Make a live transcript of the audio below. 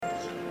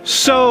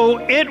So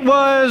it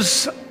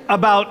was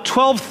about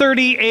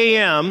 12:30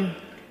 a.m.,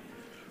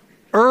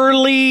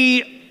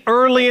 early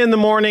in the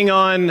morning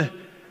on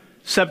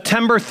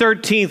September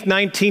 13th,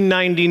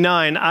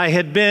 1999. I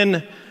had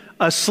been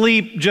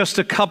asleep just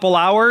a couple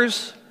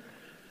hours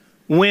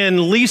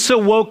when Lisa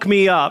woke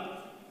me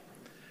up.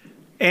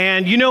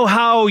 And you know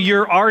how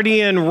you're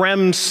already in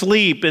REM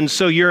sleep, and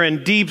so you're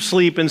in deep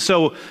sleep, and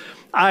so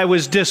I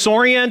was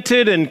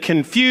disoriented and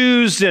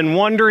confused and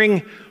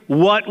wondering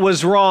what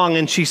was wrong.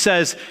 And she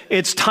says,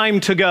 "It's time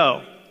to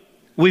go.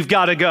 We've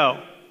got to go."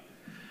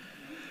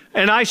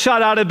 And I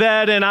shot out of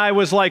bed and I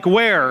was like,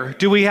 "Where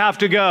do we have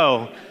to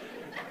go?"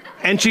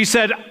 And she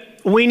said,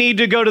 "We need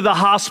to go to the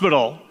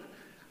hospital.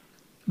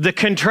 The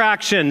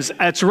contractions,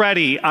 it's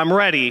ready, I'm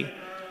ready."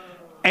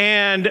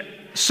 And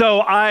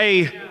so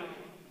I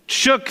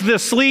shook the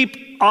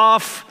sleep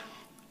off.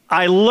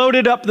 I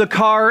loaded up the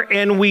car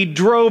and we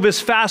drove as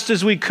fast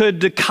as we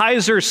could to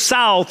Kaiser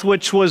South,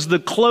 which was the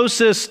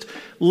closest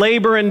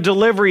labor and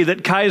delivery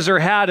that Kaiser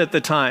had at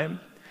the time.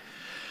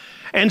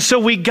 And so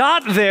we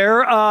got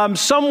there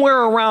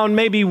somewhere around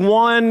maybe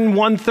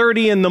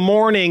 1:30 in the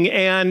morning,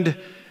 and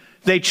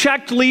they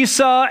checked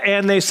Lisa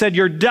and they said,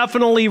 "You're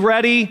definitely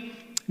ready.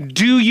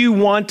 Do you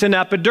want an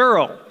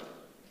epidural?"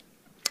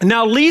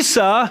 Now,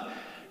 Lisa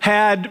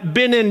had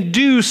been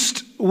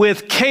induced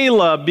with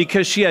Caleb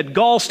because she had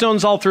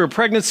gallstones all through her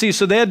pregnancy,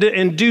 so they had to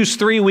induce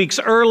 3 weeks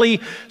early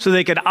so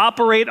they could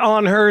operate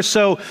on her.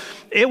 So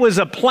it was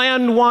a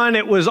planned one.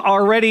 It was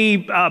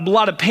already a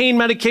lot of pain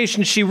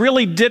medication. She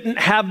really didn't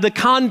have the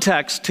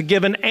context to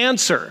give an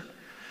answer.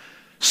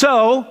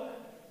 So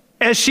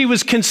as she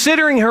was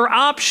considering her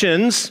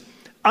options,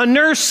 a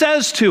nurse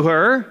says to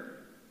her,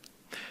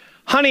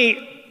 "Honey,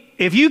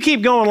 if you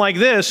keep going like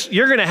this,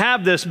 you're going to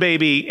have this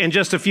baby in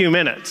just a few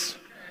minutes."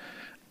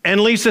 And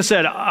Lisa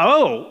said,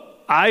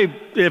 I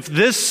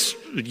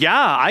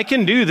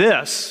can do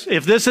this.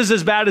 If this is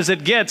as bad as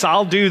it gets,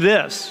 I'll do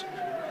this."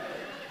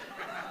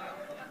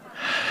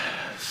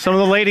 Some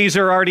of the ladies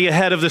are already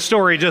ahead of the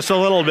story just a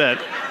little bit.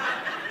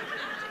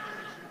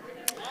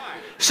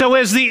 So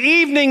as the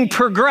evening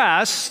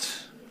progressed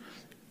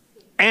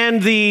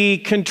and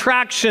the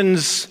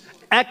contractions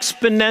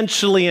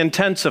exponentially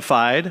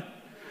intensified,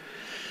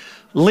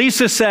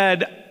 Lisa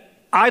said,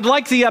 "I'd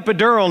like the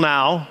epidural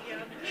now."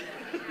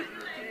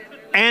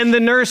 And the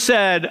nurse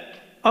said,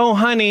 "Oh,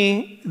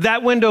 honey,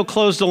 that window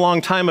closed a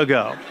long time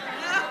ago."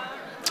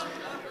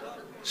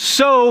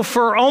 So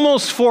for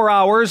almost 4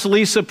 hours,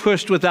 Lisa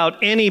pushed without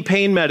any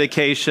pain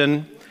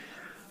medication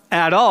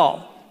at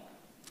all.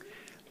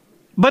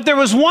 But there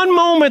was one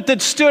moment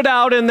that stood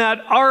out in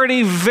that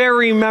already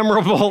very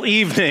memorable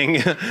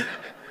evening.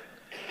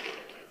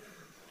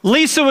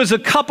 Lisa was a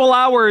couple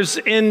hours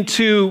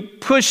into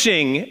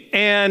pushing,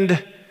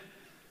 and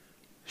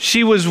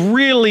she was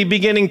really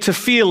beginning to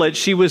feel it.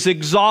 She was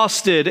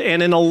exhausted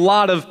and in a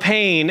lot of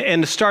pain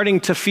and starting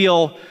to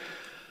feel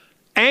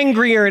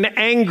angrier and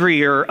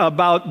angrier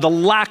about the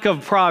lack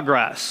of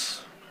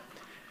progress.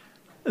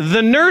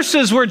 The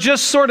nurses were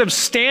just sort of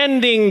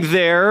standing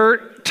there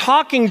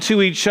talking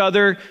to each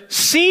other,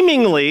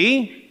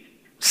 seemingly,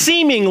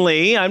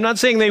 I'm not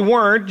saying they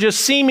weren't, just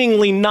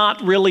seemingly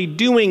not really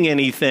doing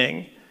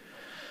anything.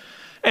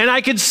 And I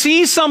could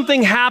see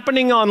something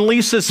happening on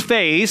Lisa's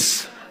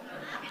face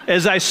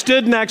as I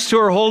stood next to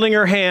her holding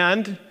her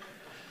hand,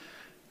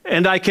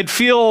 and I could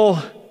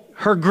feel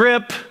her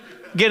grip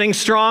getting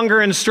stronger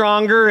and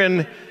stronger,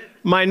 and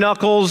my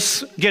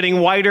knuckles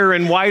getting whiter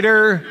and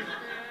whiter,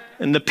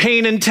 and the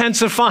pain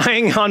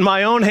intensifying on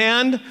my own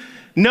hand,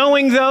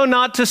 knowing though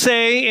not to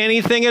say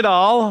anything at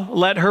all,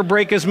 let her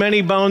break as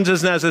many bones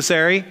as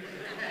necessary.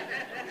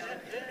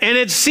 And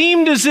it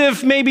seemed as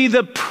if maybe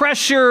the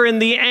pressure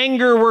and the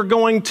anger were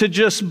going to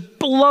just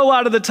blow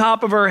out of the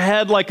top of her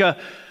head like a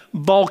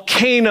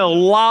volcano,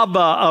 lava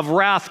of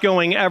wrath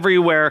going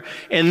everywhere.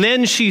 And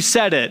then she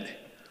said it.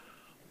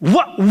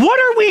 What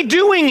are we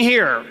doing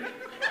here?"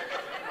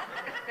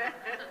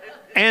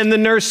 And the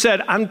nurse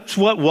said,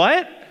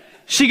 what?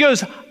 She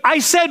goes, "I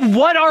said,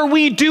 what are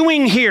we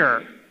doing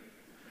here?"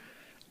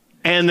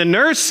 And the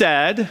nurse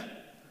said,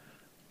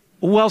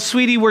 "Well,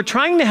 sweetie, we're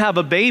trying to have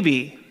a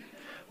baby,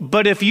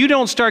 but if you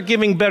don't start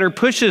giving better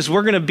pushes,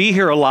 we're going to be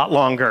here a lot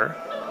longer."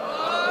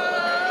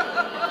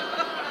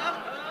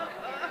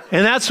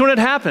 And that's when it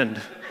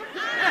happened.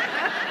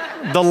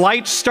 The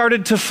lights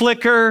started to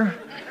flicker.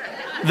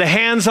 The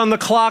hands on the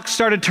clock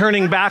started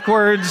turning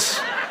backwards.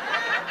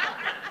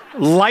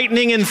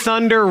 Lightning and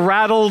thunder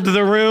rattled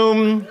the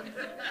room.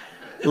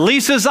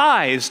 Lisa's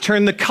eyes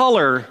turned the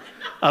color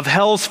of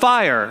hell's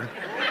fire.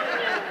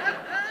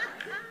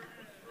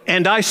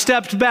 And I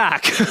stepped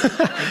back,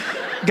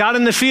 got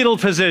in the fetal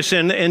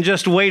position, and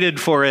just waited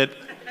for it.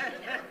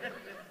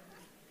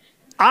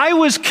 I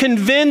was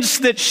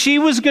convinced that she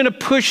was going to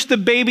push the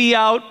baby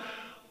out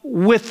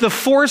with the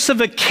force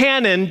of a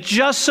cannon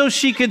just so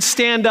she could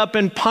stand up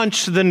and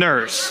punch the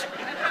nurse.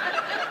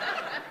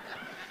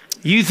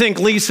 You think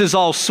Lisa's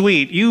all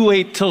sweet. You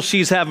wait till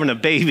she's having a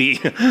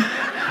baby.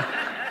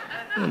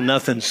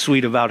 Nothing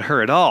sweet about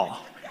her at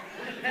all.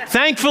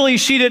 Thankfully,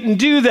 she didn't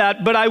do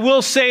that, but I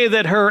will say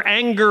that her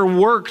anger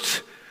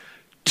worked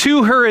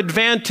to her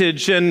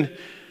advantage, and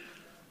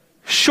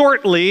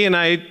shortly, and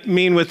I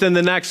mean within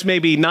the next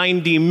maybe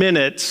 90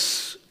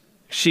 minutes,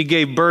 she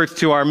gave birth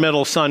to our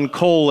middle son,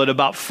 Cole, at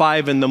about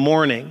 5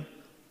 a.m.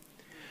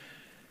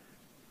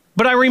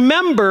 But I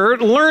remember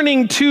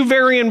learning two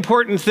very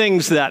important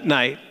things that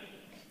night.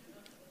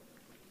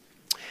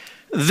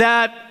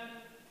 That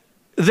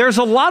there's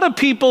a lot of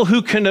people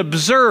who can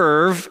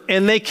observe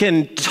and they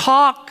can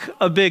talk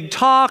a big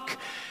talk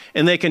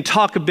and they can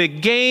talk a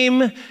big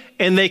game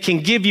and they can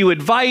give you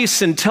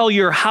advice and tell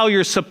you how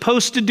you're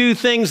supposed to do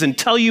things and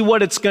tell you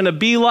what it's going to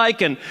be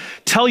like and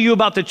tell you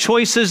about the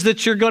choices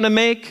that you're going to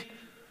make,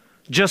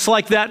 just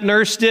like that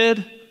nurse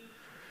did.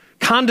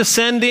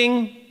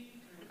 Condescending,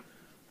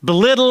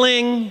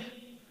 belittling,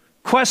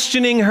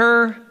 questioning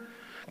her,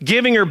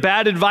 giving her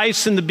bad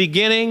advice in the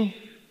beginning.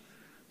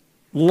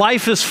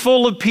 Life is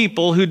full of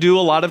people who do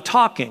a lot of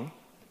talking.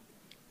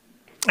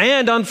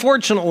 And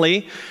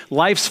unfortunately,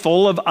 life's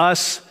full of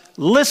us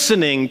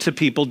listening to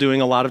people doing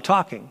a lot of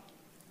talking.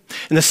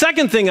 And the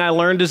second thing I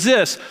learned is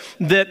this,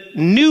 that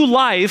new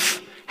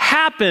life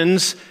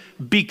happens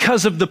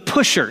because of the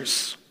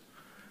pushers.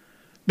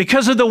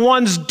 Because of the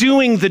ones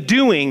doing,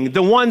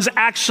 the ones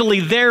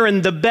actually there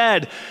in the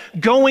bed,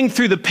 going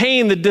through the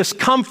pain, the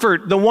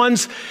discomfort, the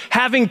ones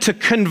having to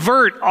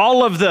convert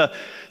all of the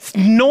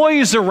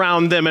noise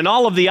around them and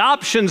all of the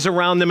options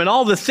around them and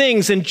all the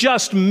things and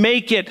just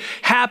make it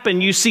happen.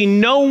 You see,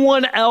 no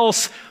one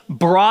else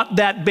brought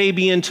that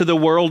baby into the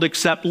world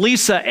except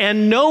Lisa,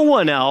 and no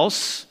one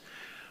else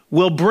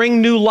will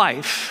bring new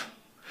life.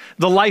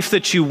 The life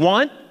that you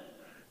want,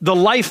 the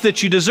life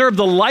that you deserve,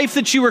 the life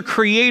that you were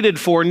created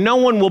for. No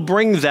one will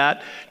bring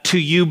that to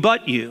you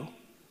but you.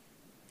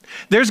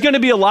 There's going to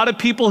be a lot of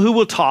people who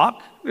will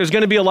talk. There's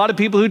going to be a lot of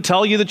people who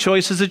tell you the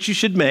choices that you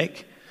should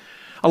make.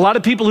 A lot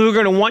of people who are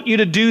going to want you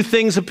to do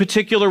things a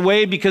particular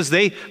way because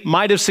they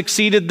might have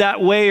succeeded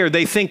that way or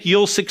they think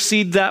you'll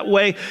succeed that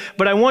way.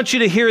 But I want you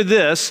to hear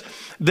this,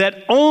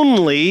 that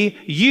only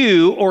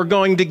you are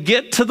going to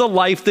get to the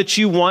life that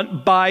you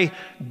want by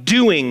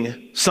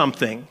doing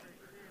something.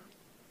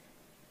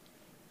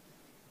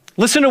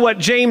 Listen to what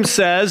James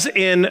says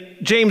in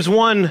James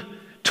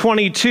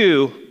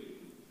 1:22.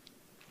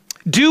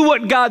 Do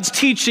what God's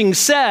teaching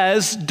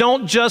says,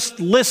 don't just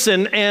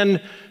listen and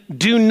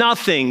do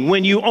nothing.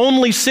 When you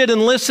only sit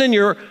and listen,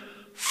 you're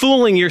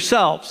fooling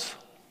yourselves.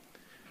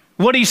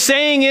 What he's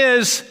saying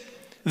is,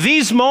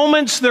 these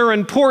moments, they're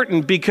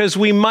important because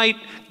we might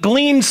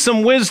glean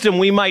some wisdom.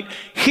 We might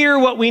hear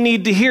what we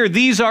need to hear.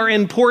 These are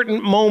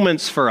important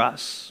moments for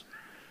us.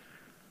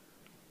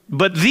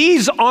 But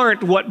these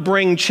aren't what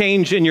bring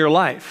change in your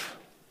life.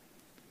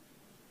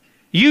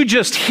 You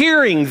just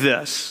hearing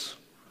this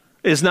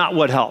is not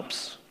what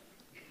helps.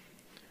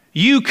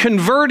 You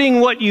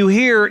converting what you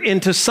hear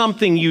into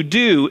something you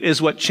do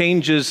is what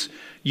changes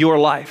your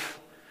life,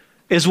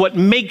 is what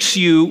makes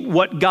you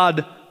what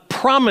God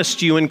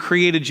promised you and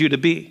created you to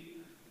be.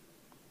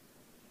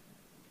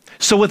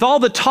 So with all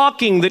the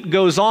talking that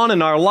goes on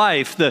in our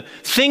life, the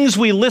things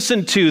we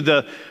listen to,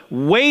 the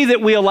way that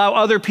we allow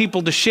other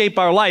people to shape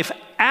our life,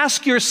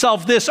 ask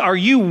yourself this, are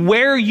you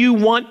where you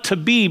want to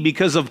be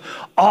because of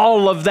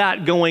all of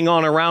that going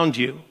on around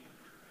you?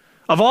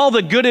 Of all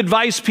the good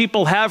advice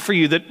people have for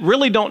you that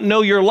really don't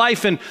know your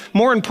life and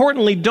more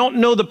importantly, don't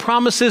know the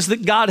promises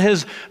that God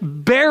has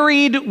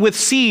buried with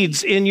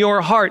seeds in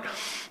your heart.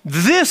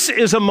 This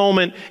is a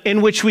moment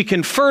in which we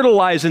can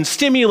fertilize and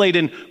stimulate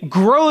and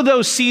grow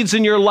those seeds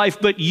in your life,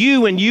 but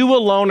you and you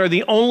alone are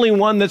the only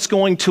one that's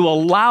going to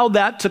allow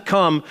that to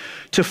come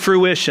to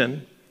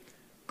fruition.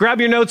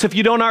 Grab your notes if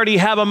you don't already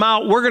have them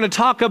out. We're going to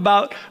talk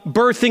about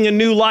birthing a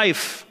new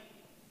life.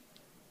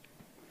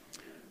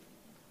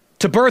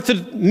 To birth a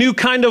new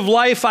kind of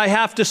life, I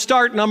have to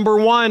start, number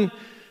one,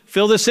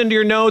 fill this into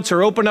your notes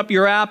or open up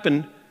your app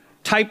and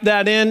type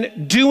that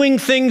in, doing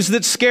things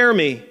that scare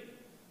me.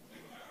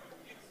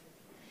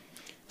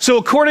 So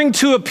according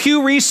to a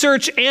Pew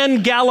Research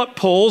and Gallup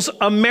polls,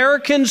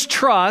 Americans'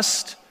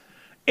 trust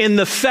in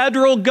the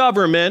federal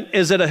government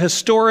is at a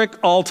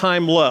historic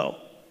all-time low.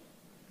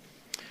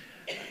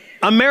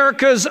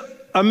 Americans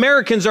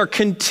are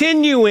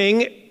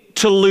continuing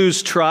to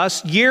lose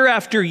trust year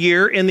after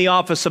year in the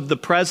office of the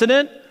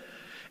president,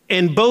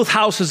 in both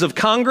houses of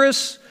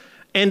Congress,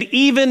 and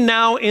even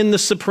now in the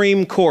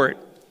Supreme Court.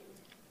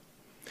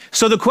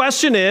 So the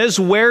question is,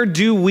 where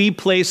do we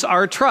place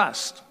our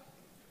trust?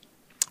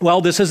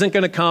 Well, this isn't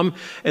going to come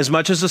as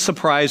much as a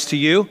surprise to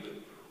you.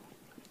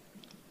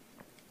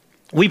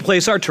 We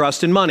place our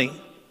trust in money.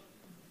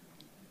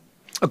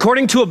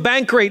 According to a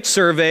Bankrate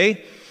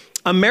survey,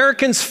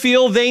 Americans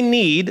feel they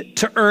need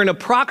to earn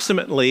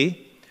approximately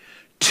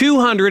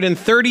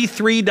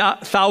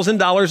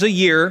 $233,000 a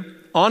year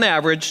on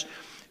average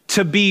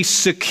to be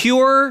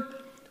secure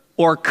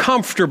or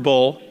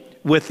comfortable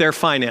with their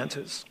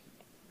finances.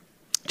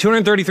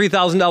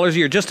 $233,000 a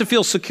year just to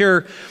feel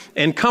secure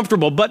and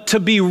comfortable. But to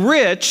be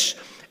rich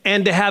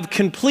and to have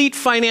complete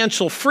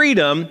financial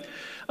freedom,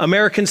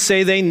 Americans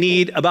say they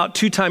need about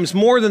 2 times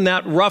more than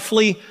that,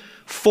 roughly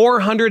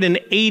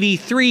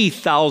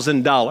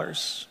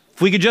 $483,000.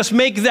 If we could just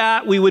make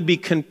that, we would be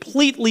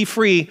completely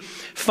free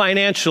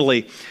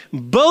financially.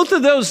 Both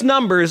of those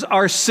numbers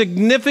are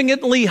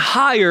significantly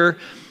higher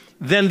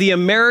than the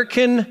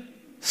American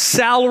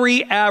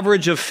salary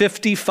average of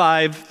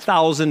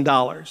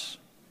 $55,000.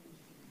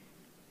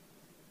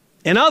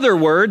 In other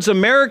words,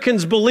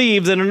 Americans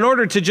believe that in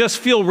order to just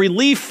feel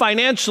relief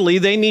financially,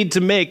 they need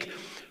to make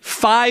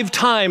 5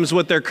 times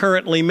what they're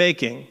currently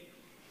making.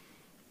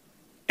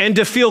 And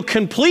to feel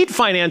complete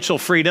financial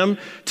freedom,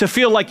 to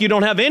feel like you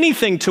don't have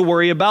anything to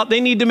worry about,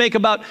 they need to make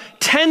about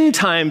 10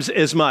 times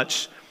as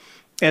much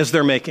as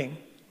they're making.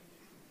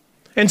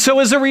 And so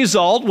as a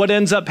result, what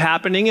ends up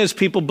happening is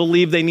people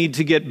believe they need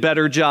to get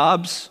better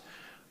jobs,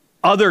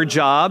 other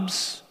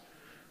jobs,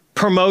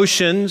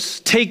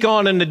 promotions, take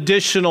on an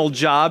additional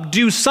job,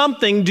 do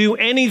something, do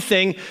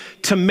anything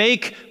to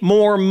make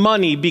more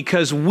money,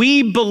 because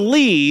we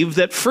believe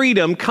that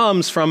freedom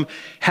comes from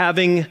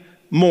having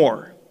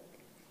more.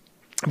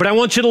 But I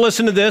want you to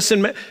listen to this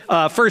in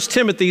 1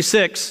 Timothy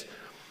 6,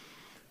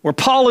 where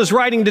Paul is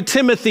writing to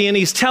Timothy and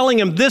he's telling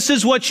him, this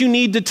is what you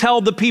need to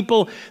tell the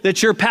people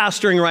that you're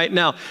pastoring right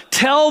now.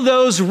 Tell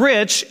those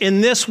rich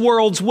in this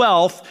world's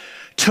wealth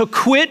to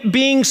quit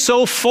being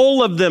so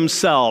full of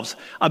themselves,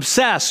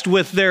 obsessed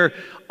with their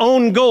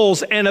own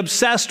goals and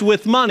obsessed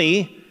with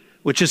money,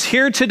 which is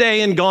here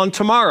today and gone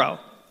tomorrow.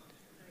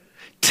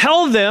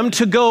 Tell them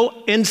to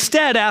go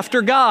instead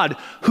after God,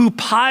 who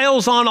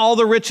piles on all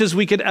the riches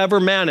we could ever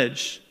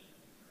manage,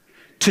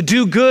 to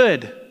do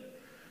good,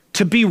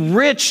 to be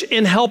rich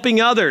in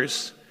helping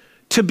others,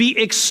 to be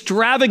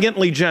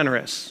extravagantly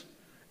generous.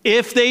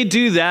 If they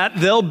do that,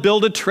 they'll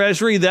build a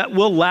treasury that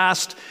will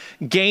last,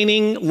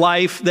 gaining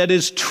life that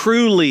is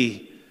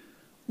truly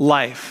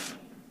life.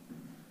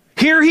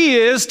 Here he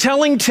is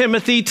telling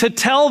Timothy to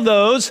tell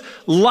those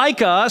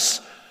like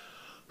us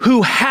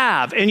who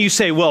have. And you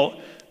say, well,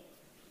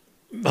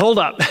 hold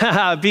up,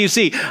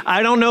 BC,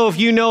 I don't know if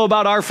you know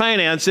about our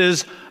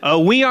finances.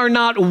 We are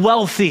not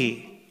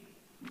wealthy.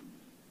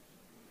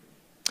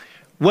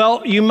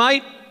 Well, you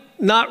might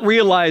not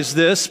realize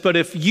this, but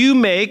if you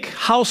make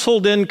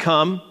household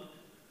income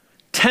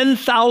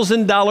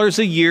 $10,000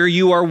 a year,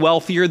 you are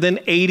wealthier than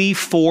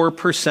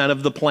 84%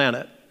 of the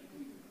planet.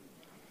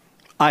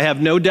 I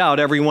have no doubt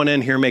everyone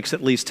in here makes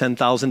at least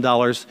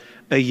 $10,000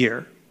 a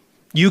year.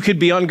 You could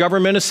be on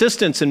government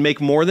assistance and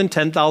make more than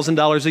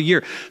 $10,000 a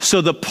year.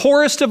 So the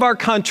poorest of our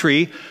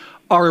country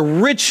are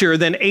richer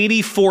than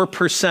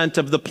 84%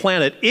 of the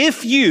planet.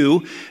 If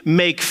you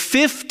make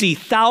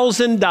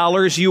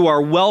 $50,000, you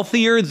are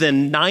wealthier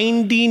than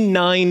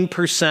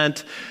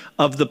 99%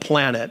 of the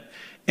planet.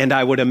 And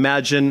I would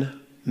imagine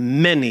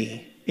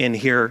many in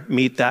here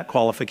meet that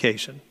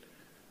qualification,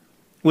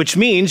 which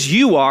means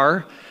you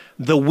are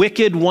the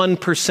wicked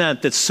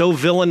 1% that's so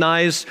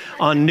villainized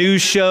on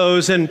news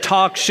shows and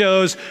talk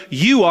shows.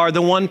 You are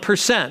the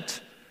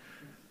 1%.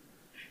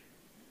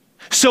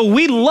 So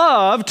we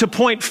love to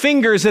point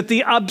fingers at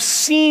the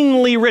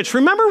obscenely rich.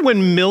 Remember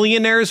when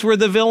millionaires were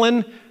the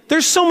villain?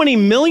 There's so many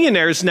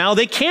millionaires now,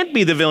 they can't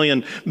be the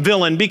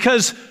villain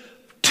because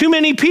too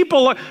many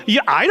people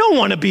I don't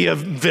want to be a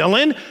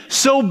villain.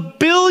 So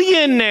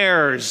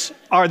billionaires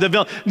are the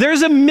villain.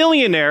 There's a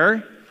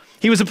millionaire.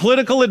 He was a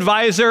political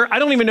advisor. I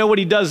don't even know what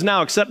he does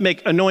now except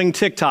make annoying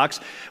TikToks.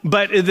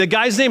 But the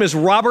guy's name is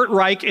Robert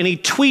Reich, and he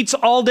tweets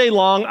all day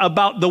long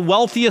about the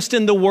wealthiest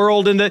in the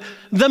world. And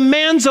the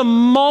man's a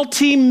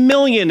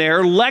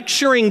multi-millionaire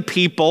lecturing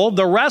people,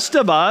 the rest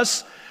of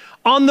us,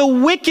 on the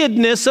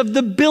wickedness of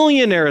the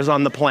billionaires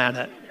on the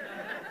planet.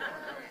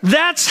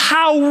 That's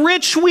how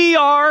rich we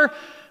are,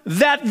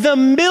 that the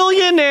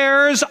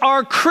millionaires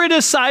are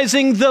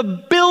criticizing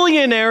the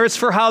billionaires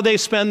for how they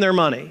spend their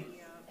money.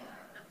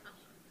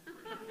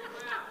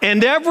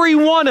 And every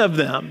one of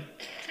them,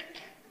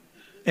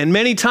 and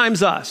many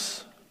times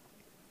us,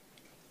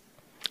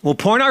 will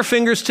point our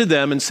fingers to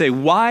them and say,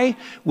 why,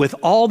 with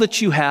all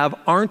that you have,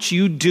 aren't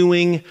you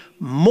doing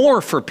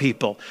more for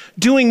people,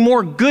 doing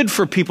more good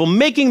for people,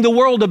 making the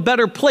world a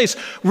better place,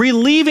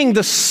 relieving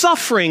the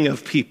suffering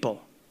of people?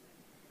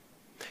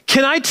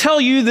 Can I tell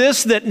you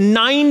this, that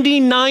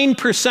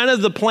 99%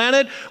 of the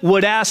planet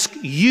would ask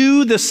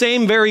you the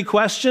same very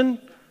question?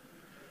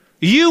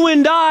 You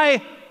and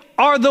I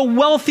are the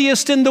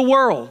wealthiest in the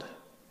world.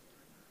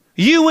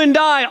 You and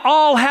I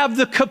all have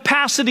the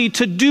capacity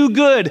to do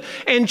good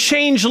and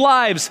change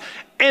lives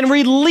and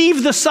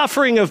relieve the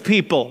suffering of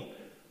people.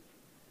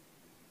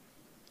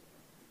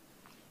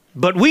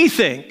 But we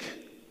think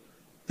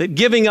that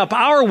giving up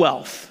our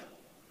wealth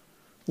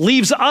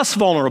leaves us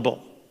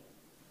vulnerable.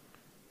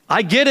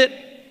 I get it.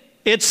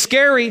 It's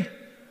scary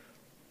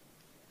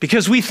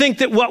because we think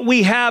that what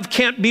we have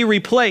can't be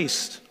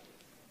replaced.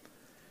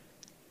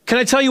 Can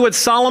I tell you what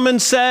Solomon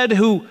said,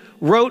 who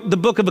wrote the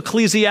book of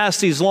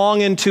Ecclesiastes long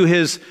into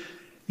his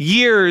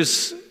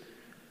years,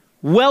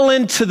 well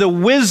into the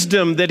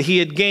wisdom that he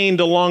had gained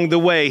along the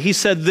way? He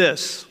said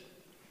this: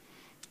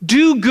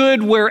 do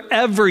good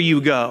wherever you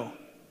go,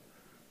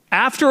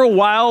 After a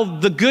while,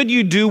 the good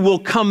you do will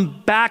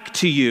come back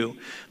to you.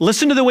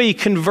 Listen to the way he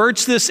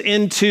converts this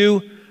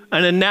into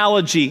an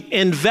analogy.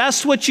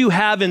 Invest what you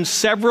have in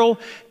several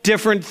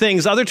different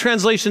things. Other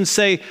translations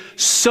say,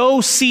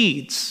 sow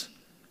seeds.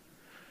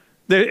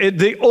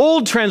 The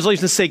old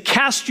translations say,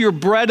 cast your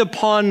bread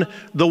upon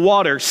the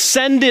water.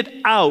 Send it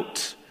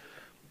out.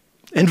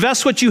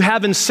 Invest what you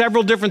have in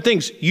several different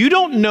things. You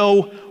don't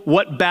know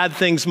what bad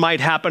things might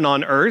happen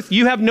on earth.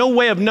 You have no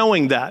way of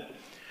knowing that.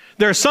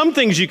 There are some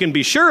things you can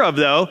be sure of,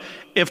 though.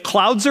 If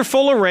clouds are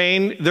full of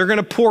rain, they're going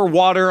to pour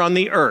water on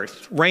the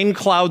earth. Rain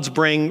clouds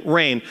bring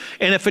rain.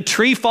 And if a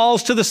tree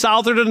falls to the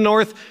south or to the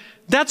north,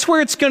 that's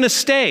where it's going to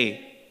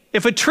stay.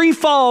 If a tree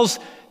falls,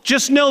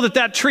 just know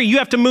that tree, you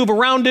have to move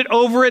around it,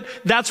 over it.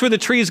 That's where the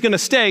tree is going to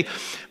stay.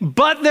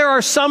 But there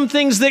are some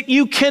things that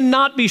you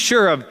cannot be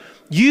sure of.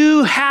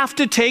 You have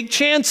to take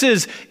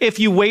chances. If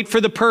you wait for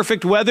the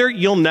perfect weather,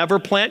 you'll never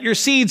plant your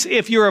seeds.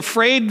 If you're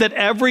afraid that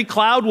every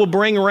cloud will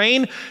bring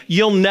rain,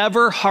 you'll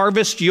never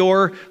harvest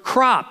your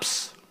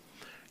crops.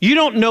 You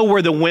don't know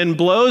where the wind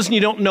blows, and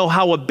you don't know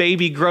how a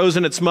baby grows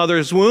in its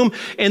mother's womb.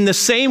 In the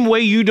same way,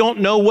 you don't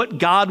know what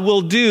God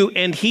will do,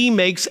 and he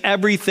makes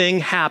everything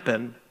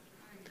happen.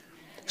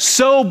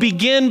 So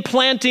begin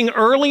planting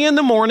early in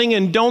the morning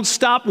and don't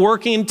stop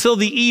working until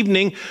the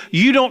evening.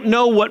 You don't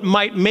know what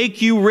might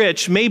make you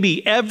rich.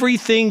 Maybe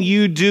everything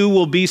you do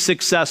will be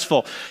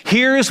successful.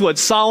 Here's what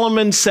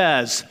Solomon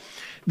says.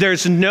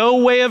 There's no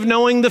way of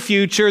knowing the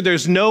future.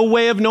 There's no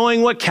way of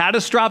knowing what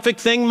catastrophic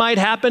thing might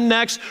happen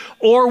next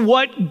or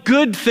what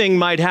good thing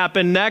might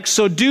happen next.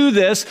 So do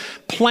this.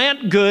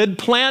 Plant good,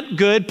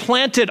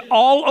 plant it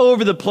all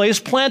over the place.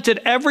 Plant it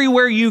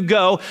everywhere you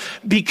go,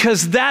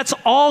 because that's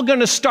all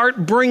going to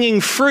start bringing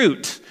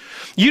fruit.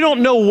 You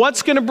don't know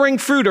what's going to bring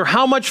fruit or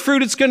how much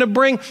fruit it's going to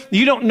bring.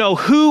 You don't know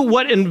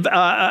what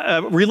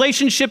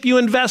relationship you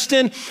invest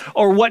in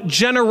or what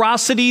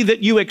generosity that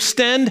you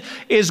extend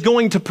is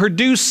going to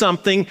produce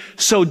something.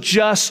 So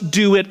just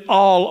do it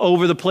all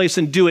over the place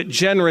and do it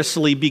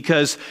generously,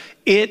 because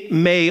it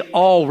may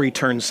all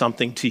return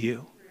something to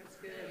you.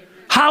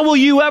 How will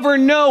you ever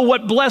know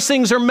what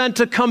blessings are meant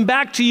to come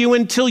back to you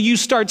until you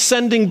start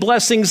sending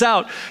blessings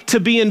out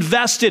to be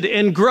invested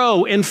and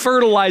grow and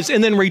fertilize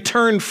and then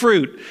return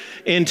fruit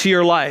into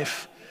your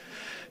life?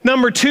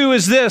 Number 2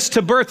 is this: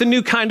 to birth a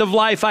new kind of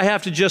life, I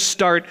have to just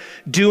start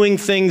doing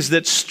things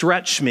that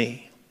stretch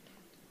me.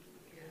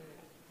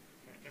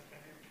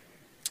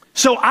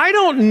 So I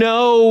don't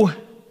know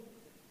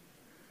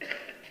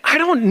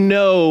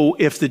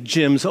if the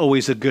gym's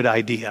always a good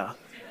idea.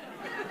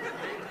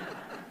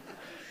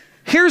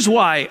 Here's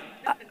why.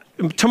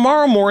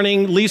 Tomorrow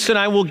morning, Lisa and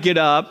I will get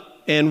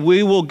up and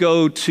we will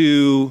go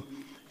to,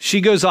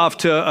 she goes off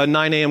to a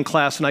 9 a.m.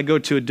 class and I go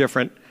to a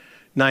different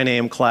 9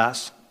 a.m.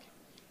 class.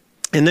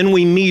 And then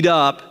we meet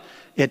up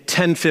at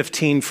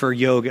 10:15 for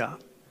yoga.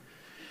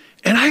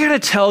 And I gotta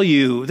tell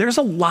you, there's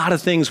a lot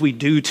of things we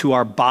do to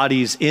our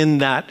bodies in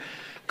that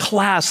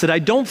class that I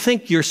don't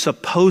think you're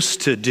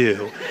supposed to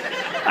do.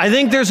 I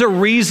think there's a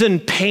reason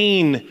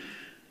pain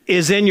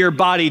is in your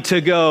body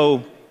to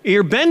go,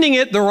 you're bending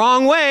it the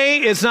wrong way.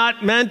 It's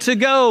not meant to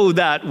go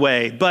that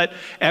way. But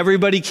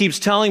everybody keeps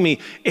telling me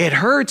it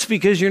hurts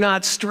because you're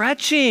not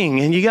stretching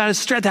and you got to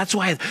stretch. That's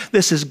why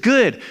this is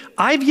good.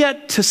 I've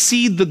yet to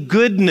see the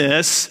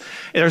goodness.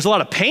 There's a lot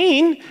of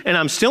pain and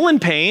I'm still in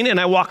pain and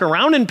I walk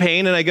around in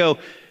pain and I go,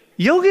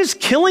 yoga's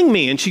killing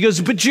me. And she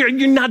goes, but you're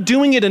not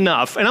doing it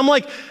enough. And I'm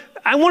like,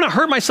 I want to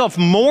hurt myself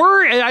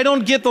more? I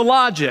don't get the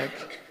logic.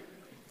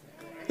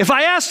 If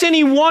I asked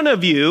any one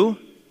of you,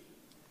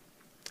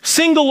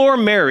 single or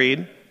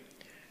married,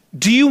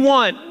 do you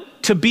want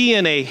to be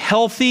in a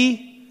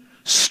healthy,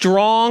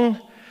 strong,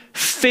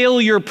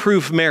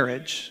 failure-proof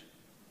marriage?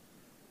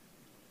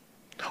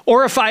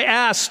 Or if I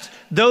asked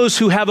those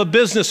who have a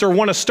business or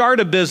want to start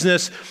a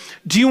business,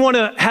 do you want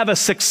to have a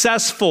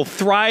successful,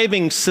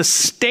 thriving,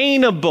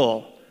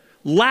 sustainable,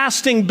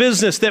 lasting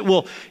business that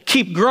will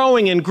keep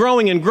growing and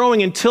growing and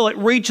growing until it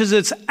reaches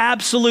its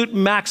absolute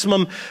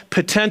maximum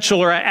potential?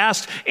 Or I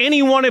asked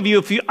any one of you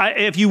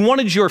if you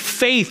wanted your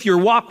faith, your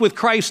walk with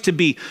Christ to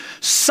be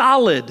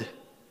solid,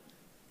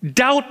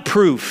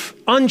 doubt-proof,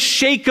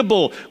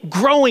 unshakable,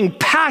 growing,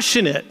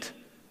 passionate,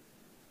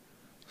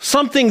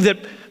 something that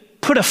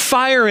put a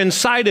fire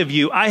inside of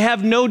you, I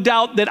have no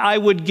doubt that I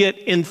would get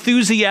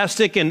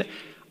enthusiastic and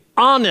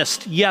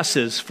honest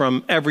yeses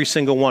from every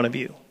single one of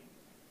you.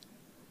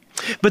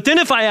 But then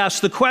if I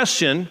ask the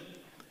question,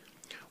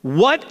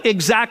 what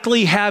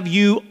exactly have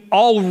you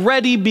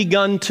already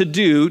begun to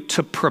do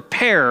to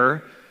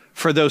prepare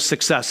for those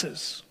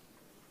successes?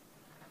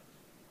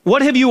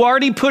 What have you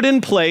already put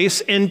in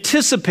place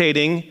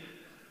anticipating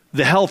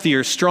the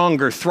healthier,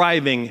 stronger,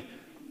 thriving,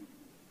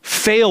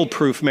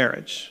 fail-proof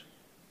marriage?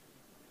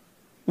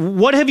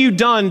 What have you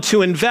done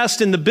to invest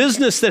in the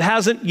business that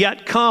hasn't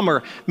yet come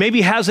or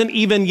maybe hasn't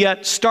even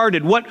yet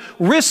started? What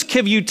risk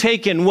have you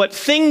taken? What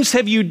things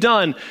have you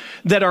done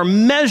that are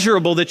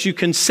measurable that you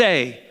can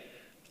say,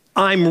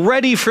 I'm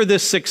ready for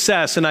this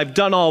success and I've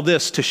done all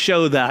this to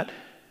show that?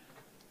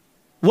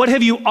 What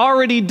have you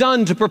already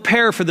done to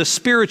prepare for the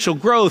spiritual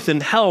growth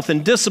and health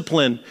and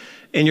discipline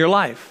in your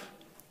life?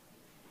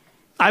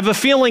 I have a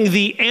feeling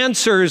the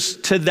answers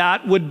to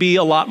that would be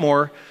a lot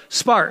more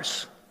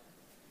sparse.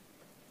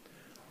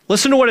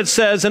 Listen to what it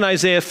says in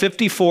Isaiah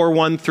 54,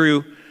 1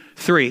 through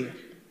 3.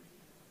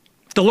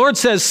 The Lord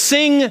says,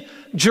 "Sing,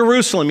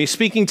 Jerusalem." He's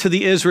speaking to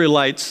the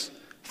Israelites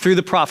through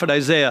the prophet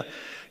Isaiah.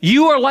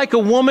 "You are like a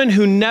woman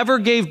who never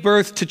gave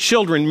birth to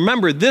children."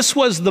 Remember, this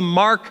was the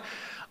mark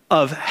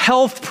of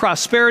health,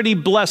 prosperity,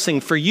 blessing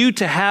for you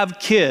to have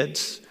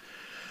kids,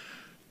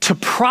 to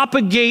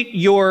propagate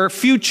your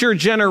future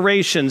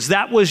generations.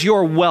 That was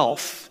your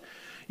wealth.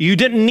 You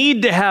didn't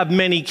need to have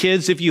many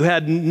kids if you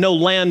had no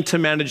land to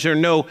manage or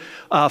no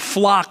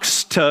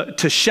flocks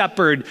to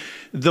shepherd.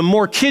 The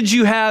more kids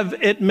you have,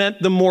 it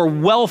meant the more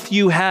wealth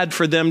you had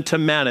for them to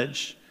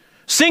manage.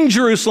 "Sing,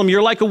 Jerusalem,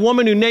 you're like a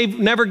woman who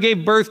never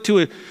gave birth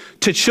to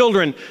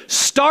children.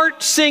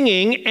 Start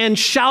singing and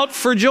shout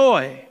for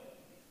joy.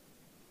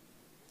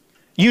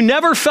 You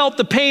never felt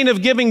the pain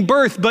of giving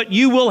birth, but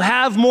you will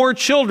have more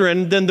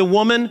children than the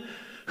woman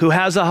who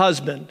has a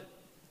husband.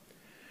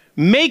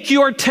 Make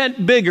your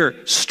tent bigger,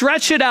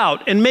 stretch it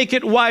out and make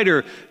it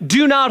wider.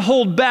 Do not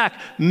hold back.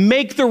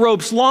 Make the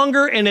ropes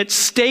longer and its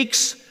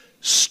stakes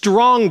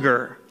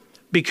stronger,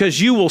 because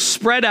you will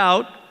spread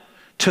out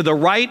to the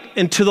right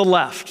and to the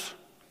left.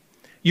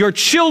 Your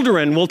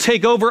children will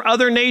take over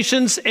other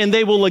nations, and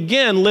they will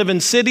again live in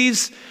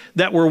cities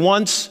that were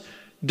once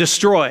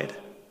destroyed."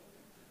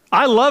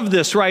 I love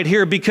this right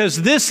here,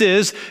 because this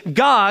is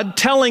God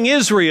telling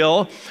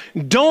Israel,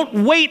 don't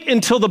wait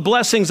until the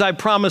blessings I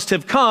promised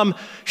have come.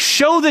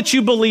 Show that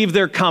you believe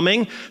they're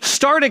coming.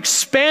 Start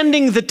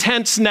expanding the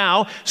tents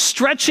now,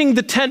 stretching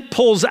the tent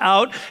poles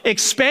out,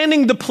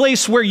 expanding the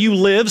place where you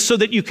live so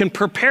that you can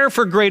prepare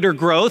for greater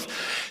growth.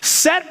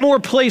 Set more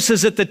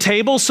places at the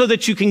table so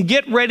that you can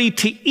get ready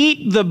to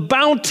eat the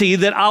bounty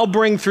that I'll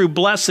bring through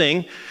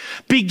blessing.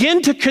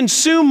 Begin to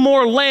consume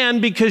more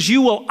land, because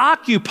you will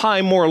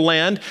occupy more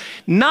land,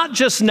 not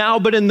just now,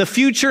 but in the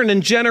future and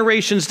in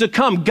generations to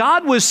come.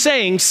 God was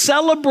saying,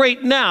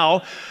 celebrate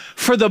now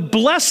for the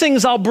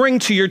blessings I'll bring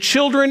to your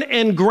children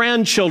and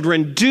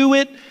grandchildren. Do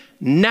it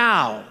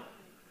now.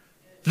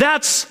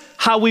 That's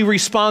how we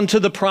respond to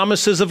the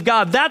promises of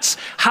God. That's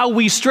how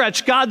we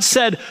stretch. God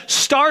said,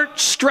 start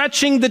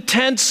stretching the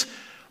tents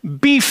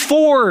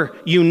before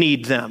you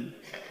need them.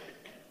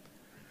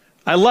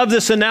 I love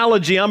this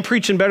analogy. I'm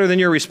preaching better than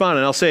you're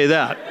responding, I'll say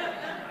that.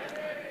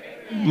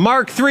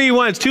 Mark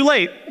 3:1, it's too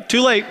late.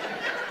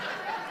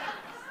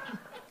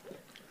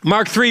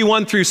 Mark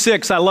 3:1 through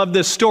 6, I love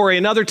this story.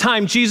 Another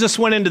time, Jesus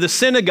went into the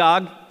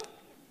synagogue.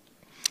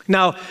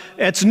 Now,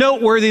 it's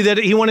noteworthy that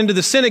he went into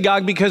the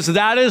synagogue because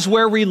that is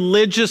where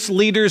religious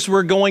leaders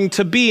were going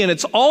to be. And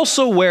it's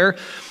also where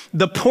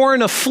the poor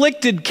and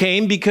afflicted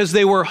came, because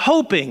they were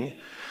hoping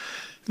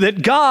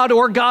that God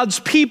or God's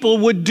people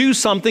would do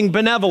something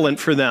benevolent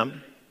for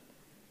them.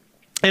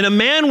 And a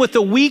man with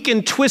a weak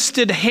and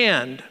twisted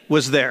hand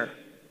was there.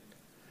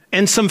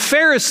 And some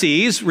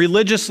Pharisees,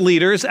 religious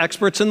leaders,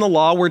 experts in the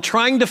law, were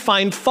trying to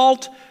find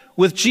fault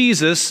with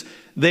Jesus.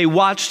 They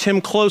watched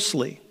him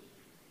closely.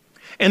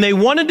 And they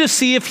wanted to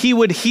see if he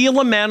would heal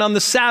a man on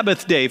the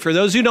Sabbath day. For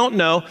those who don't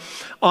know,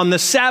 on the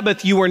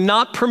Sabbath, you were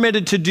not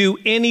permitted to do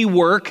any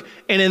work.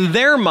 And in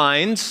their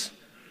minds,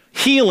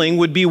 healing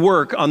would be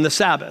work on the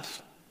Sabbath.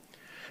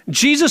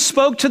 Jesus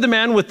spoke to the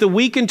man with the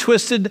weak and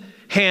twisted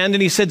hand,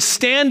 and he said,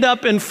 stand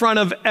up in front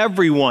of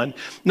everyone.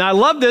 Now, I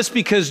love this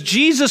because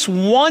Jesus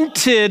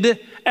wanted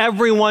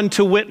everyone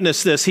to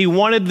witness this. He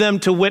wanted them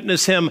to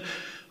witness him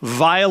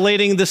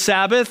violating the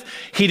Sabbath.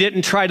 He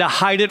didn't try to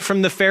hide it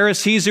from the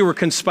Pharisees who were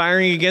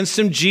conspiring against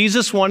him.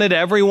 Jesus wanted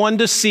everyone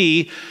to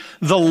see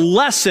the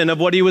lesson of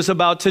what he was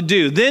about to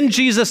do. Then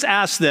Jesus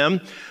asked them,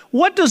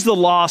 what does the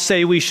law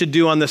say we should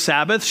do on the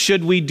Sabbath?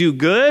 Should we do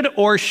good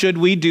or should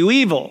we do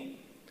evil?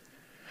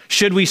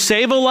 Should we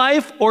save a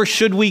life or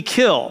should we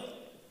kill?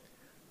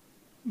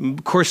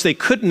 Of course, they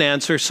couldn't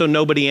answer, so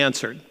nobody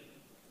answered.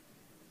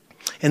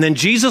 And then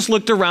Jesus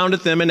looked around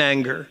at them in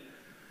anger.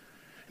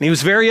 And he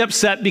was very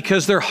upset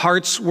because their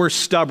hearts were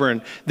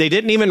stubborn. They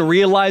didn't even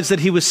realize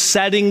that he was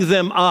setting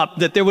them up,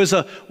 that there was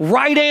a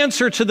right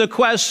answer to the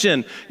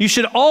question. You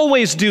should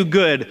always do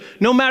good,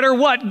 no matter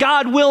what.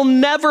 God will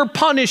never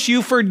punish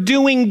you for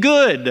doing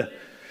good.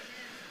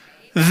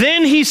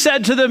 Then he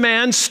said to the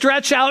man,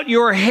 stretch out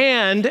your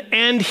hand,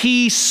 and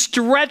he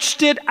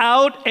stretched it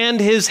out,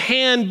 and his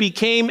hand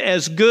became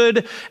as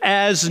good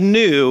as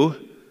new.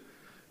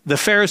 The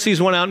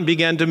Pharisees went out and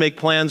began to make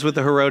plans with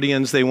the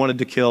Herodians. They wanted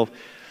to kill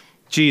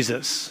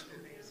Jesus.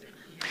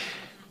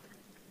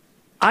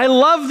 I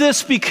love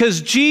this because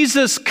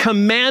Jesus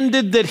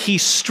commanded that he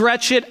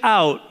stretch it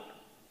out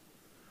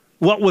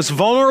what was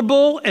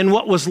vulnerable and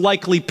what was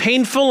likely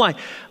painful. I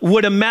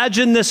would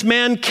imagine this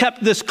man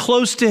kept this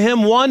close to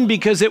him, one,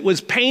 because it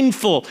was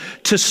painful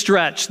to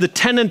stretch. The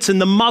tendons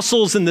and the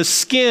muscles and the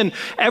skin,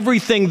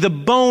 everything, the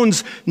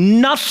bones,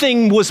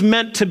 nothing was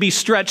meant to be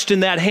stretched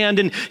in that hand.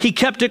 And he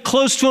kept it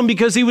close to him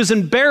because he was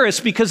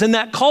embarrassed, because in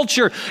that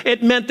culture,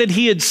 it meant that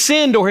he had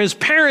sinned or his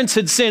parents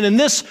had sinned, and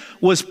this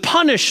was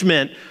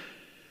punishment.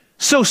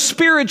 So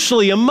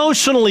spiritually,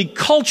 emotionally,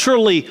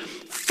 culturally,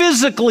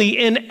 physically,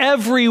 in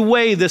every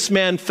way, this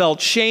man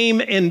felt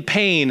shame and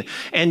pain.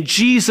 And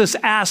Jesus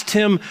asked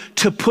him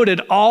to put it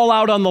all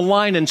out on the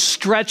line and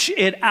stretch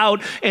it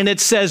out. And it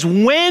says,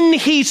 when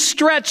he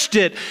stretched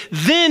it,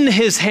 then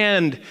his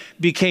hand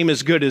became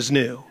as good as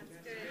new.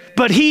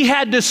 But he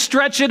had to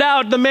stretch it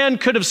out. The man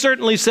could have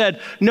certainly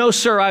said, no,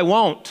 sir, I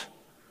won't.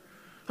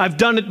 I've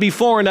done it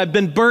before and I've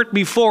been burnt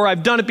before.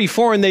 I've done it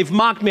before and they've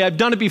mocked me. I've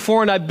done it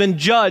before and I've been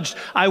judged.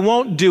 I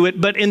won't do it.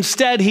 But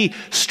instead, he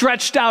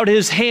stretched out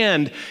his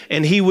hand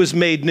and he was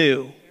made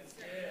new.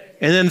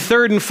 And then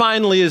third and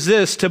finally is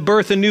this: to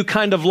birth a new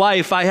kind of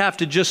life, I have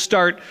to just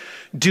start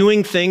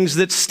doing things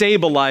that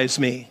stabilize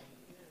me.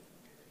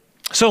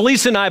 So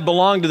Lisa and I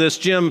belonged to this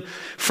gym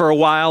for a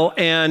while,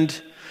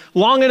 and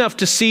long enough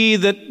to see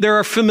that there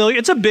are familiar,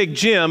 it's a big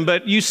gym,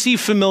 but you see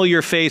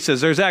familiar faces.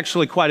 There's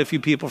actually quite a few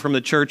people from the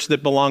church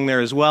that belong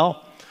there as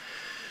well.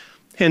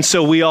 And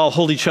so we all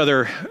hold each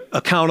other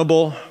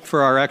accountable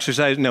for our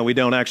exercise. No, we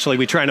don't actually.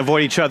 We try and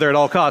avoid each other at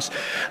all costs.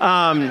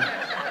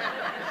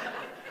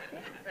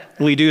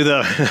 We do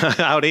the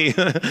howdy.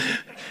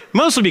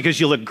 Mostly because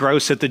you look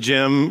gross at the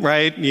gym,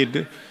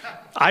 right?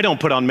 I don't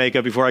put on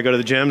makeup before I go to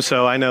the gym,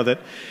 so I know that.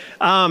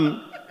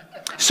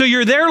 So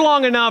you're there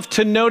long enough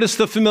to notice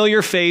the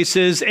familiar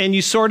faces, and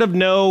you sort of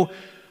know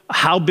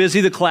how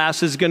busy the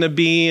class is going to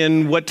be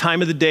and what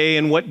time of the day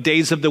and what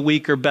days of the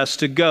week are best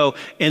to go.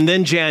 And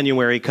then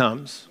January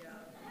comes.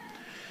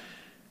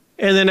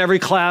 And then every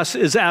class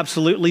is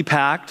absolutely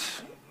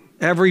packed.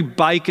 Every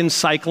bike and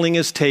cycling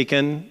is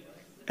taken.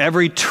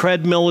 Every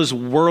treadmill is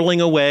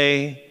whirling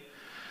away.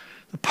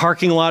 The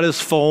parking lot is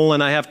full,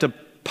 and I have to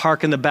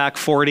park in the back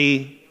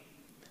 40.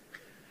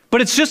 But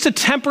it's just a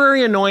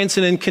temporary annoyance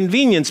and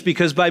inconvenience,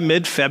 because by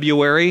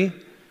mid-February,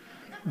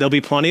 there'll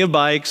be plenty of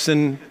bikes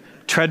and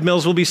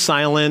treadmills will be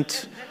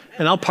silent,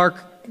 and I'll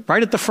park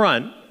right at the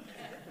front.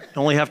 I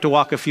only have to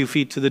walk a few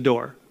feet to the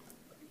door.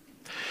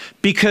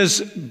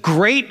 Because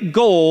great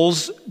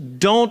goals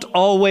don't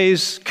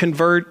always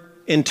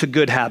convert into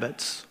good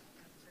habits.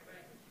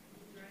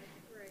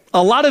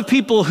 A lot of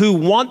people who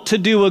want to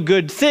do a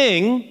good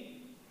thing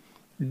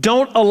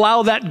don't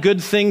allow that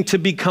good thing to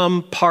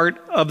become part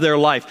of their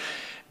life.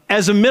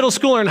 As a middle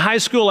schooler in high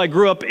school, I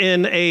grew up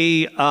in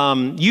a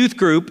youth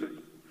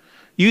group,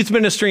 youth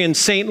ministry in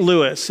St.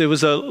 Louis. It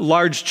was a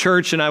large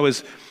church, and I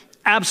was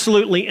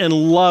absolutely in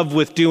love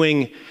with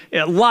doing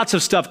lots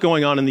of stuff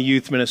going on in the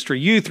youth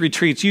ministry. Youth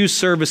retreats, youth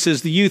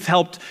services. The youth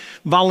helped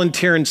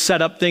volunteer and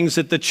set up things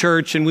at the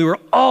church, and we were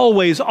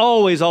always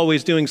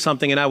doing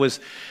something, and I was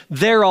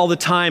there all the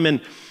time. And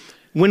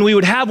when we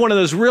would have one of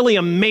those really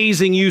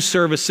amazing youth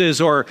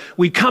services, or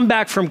we'd come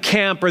back from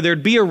camp, or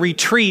there'd be a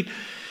retreat,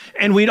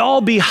 and we'd all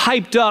be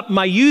hyped up,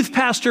 my youth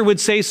pastor would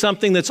say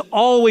something that's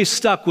always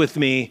stuck with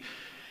me.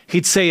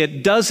 He'd say,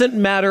 it doesn't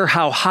matter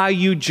how high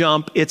you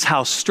jump, it's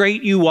how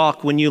straight you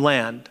walk when you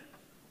land.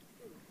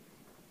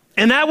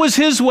 And that was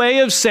his way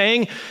of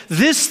saying,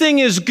 this thing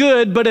is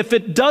good, but if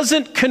it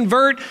doesn't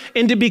convert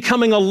into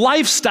becoming a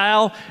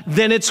lifestyle,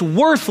 then it's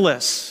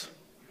worthless.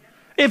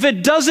 If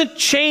it doesn't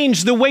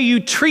change the way you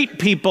treat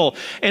people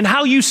and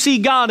how you see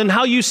God and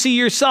how you see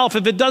yourself,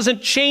 if it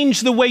doesn't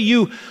change the way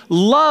you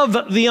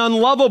love the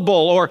unlovable,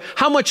 or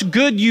how much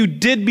good you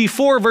did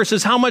before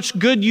versus how much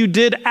good you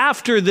did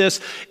after this,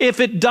 if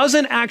it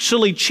doesn't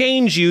actually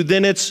change you,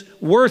 then it's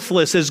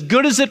worthless. As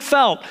good as it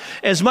felt,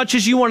 as much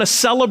as you want to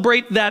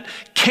celebrate that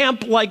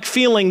camp-like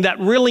feeling, that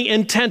really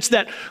intense,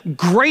 that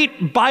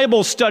great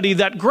Bible study,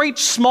 that great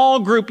small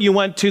group you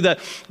went to, that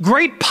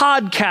great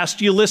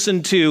podcast you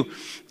listened to,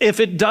 if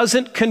it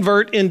doesn't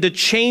convert into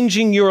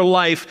changing your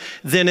life,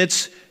 then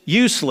it's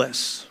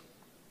useless.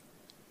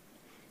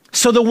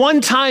 So the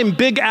one-time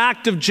big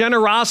act of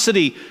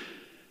generosity,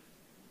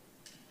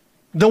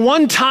 the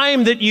one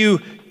time that you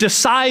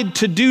decide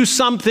to do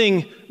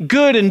something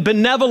good and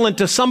benevolent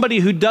to somebody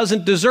who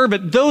doesn't deserve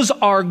it, those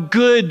are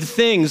good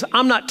things.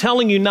 I'm not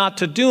telling you not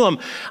to do them.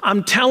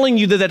 I'm telling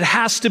you that it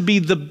has to be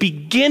the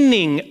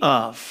beginning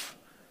of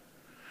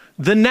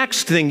the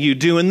next thing you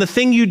do, and the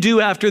thing you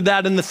do after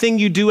that, and the thing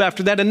you do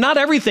after that. And not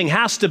everything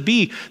has to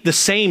be the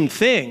same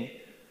thing.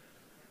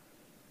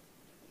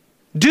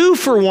 Do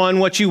for one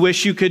what you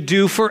wish you could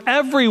do for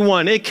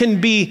everyone. It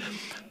can be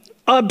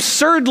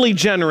absurdly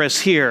generous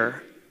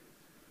here,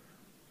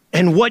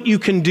 and what you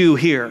can do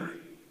here.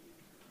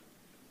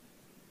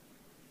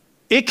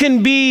 It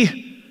can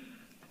be,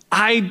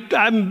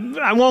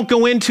 I won't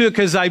go into it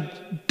because I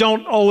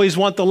don't always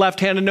want the left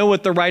hand to know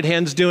what the right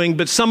hand's doing,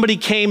 but somebody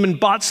came and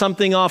bought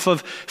something off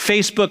of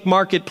Facebook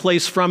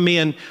Marketplace from me,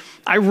 and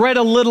I read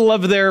a little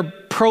of their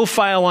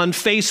profile on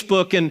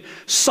Facebook and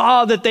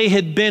saw that they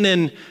had been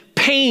in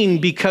pain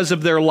because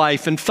of their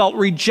life and felt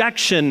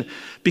rejection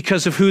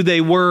because of who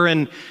they were,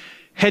 and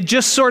had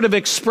just sort of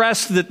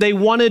expressed that they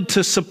wanted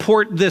to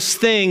support this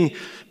thing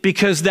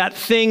because that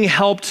thing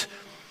helped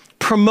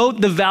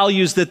promote the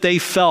values that they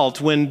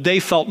felt when they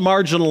felt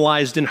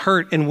marginalized and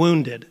hurt and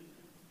wounded.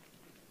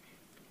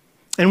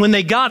 And when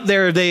they got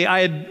there,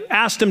 I had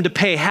asked them to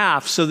pay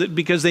half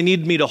because they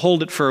needed me to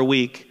hold it for a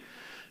week.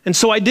 And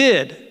so I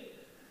did.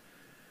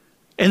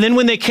 And then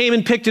when they came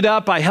and picked it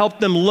up, I helped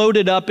them load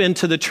it up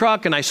into the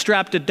truck and I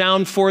strapped it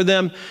down for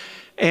them.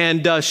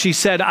 And she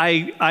said,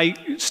 I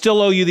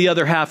still owe you the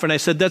other half. And I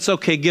said, that's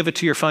okay, give it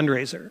to your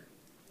fundraiser.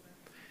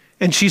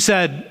 And she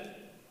said,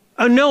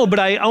 oh no, but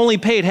I only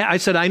paid half. I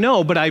said, I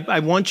know, but I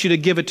want you to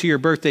give it to your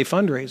birthday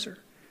fundraiser.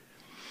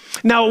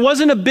 Now, it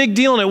wasn't a big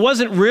deal, and it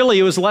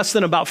was less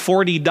than about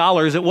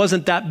 $40. It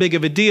wasn't that big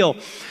of a deal.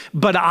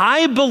 But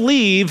I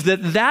believe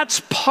that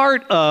that's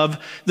part of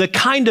the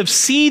kind of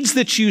seeds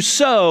that you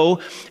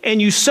sow,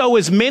 and you sow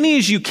as many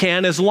as you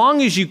can, as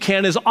long as you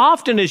can, as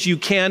often as you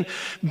can,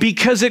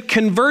 because it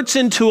converts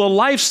into a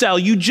lifestyle.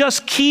 You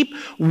just keep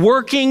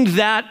working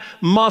that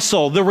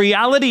muscle. The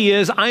reality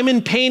is I'm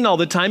in pain all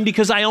the time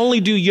because I only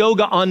do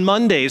yoga on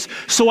Mondays.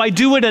 So I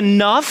do it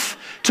enough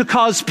to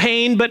cause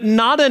pain, but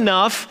not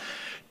enough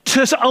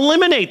to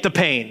eliminate the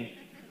pain.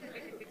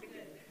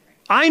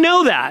 I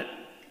know that,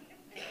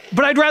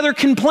 but I'd rather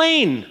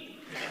complain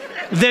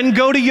than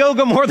go to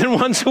yoga more than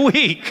once a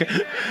week.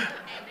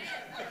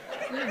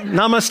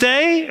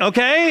 Namaste,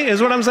 okay,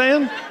 is what I'm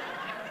saying?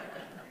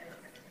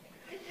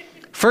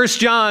 1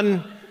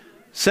 John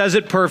says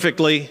it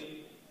perfectly.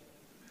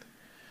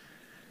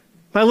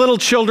 My little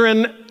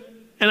children,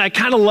 and I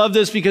kind of love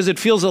this because it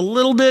feels a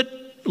little bit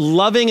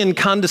loving and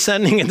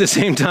condescending at the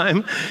same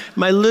time.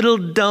 My little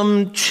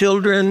dumb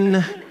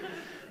children,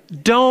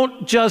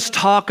 don't just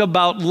talk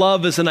about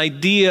love as an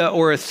idea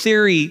or a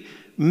theory.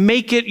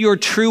 Make it your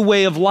true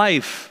way of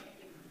life.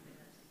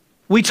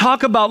 We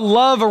talk about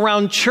love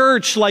around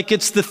church like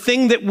it's the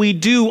thing that we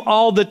do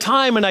all the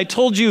time. And I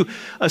told you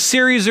a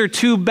series or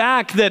two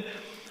back that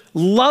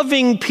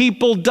loving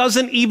people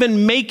doesn't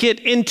even make it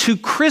into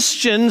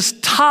Christians'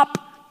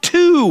 top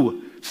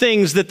 2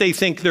 things that they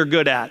think they're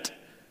good at.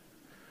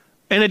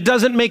 And it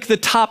doesn't make the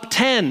top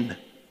 10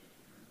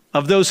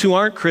 of those who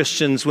aren't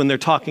Christians when they're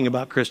talking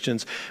about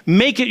Christians.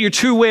 Make it your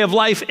true way of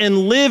life and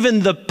live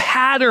in the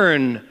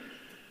pattern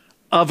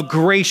of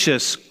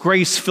gracious,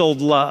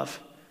 grace-filled love.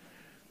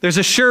 There's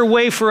a sure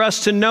way for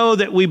us to know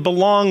that we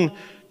belong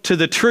to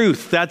the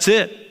truth. That's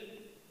it.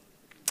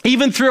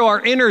 Even through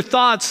our inner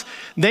thoughts,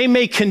 they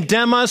may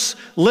condemn us.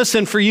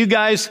 Listen, for you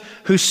guys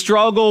who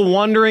struggle,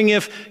 wondering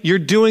if you're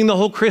doing the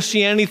whole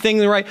Christianity thing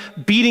right,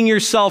 beating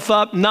yourself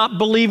up, not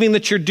believing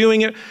that you're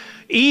doing it,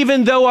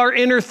 even though our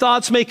inner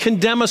thoughts may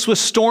condemn us with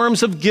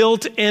storms of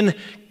guilt and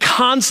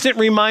constant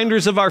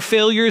reminders of our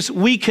failures,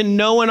 we can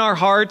know in our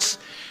hearts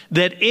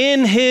that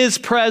in His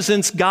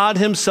presence, God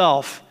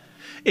Himself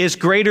is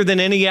greater than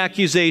any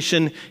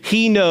accusation.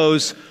 He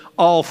knows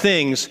all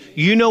things.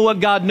 You know what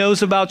God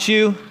knows about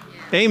you?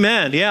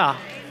 Amen, yeah.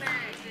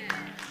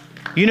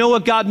 You know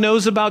what God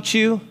knows about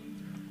you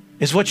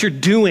is what you're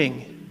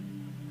doing.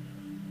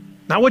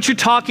 Not what you're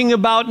talking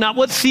about, not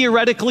what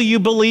theoretically you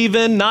believe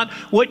in, not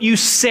what you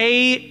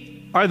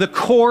say are the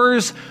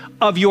cores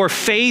of your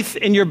faith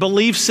and your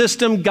belief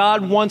system.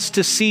 God wants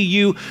to see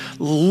you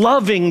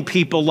loving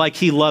people like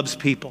He loves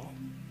people.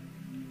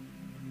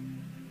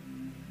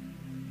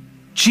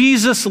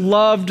 Jesus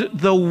loved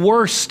the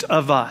worst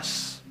of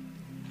us.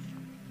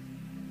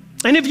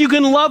 And if you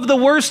can love the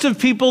worst of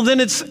people, then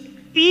it's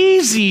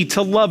easy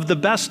to love the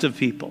best of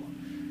people.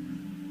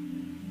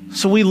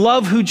 So we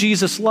love who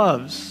Jesus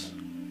loves.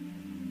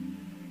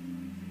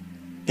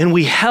 And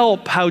we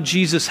help how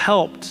Jesus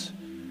helped.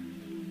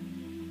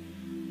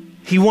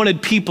 He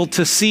wanted people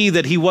to see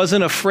that He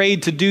wasn't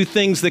afraid to do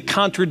things that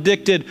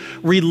contradicted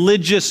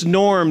religious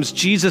norms.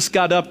 Jesus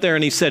got up there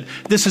and He said,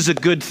 this is a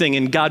good thing,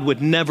 and God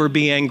would never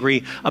be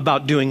angry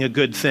about doing a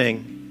good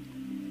thing.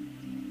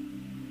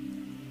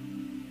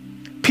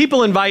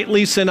 People invite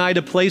Lisa and I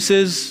to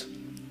places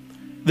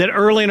that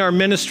early in our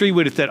ministry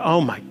would have thought,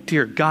 oh my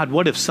dear God,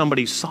 what if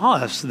somebody saw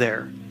us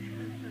there?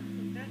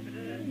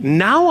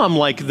 Now I'm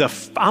like,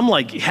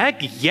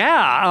 heck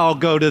yeah, I'll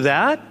go to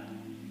that.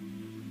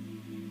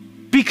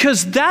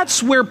 Because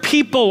that's where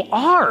people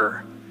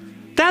are.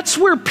 That's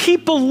where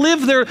people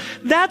live there.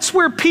 That's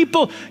where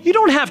people, you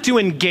don't have to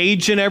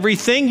engage in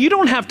everything. You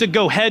don't have to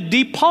go head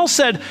deep. Paul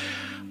said,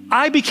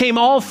 I became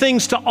all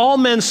things to all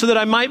men so that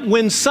I might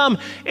win some.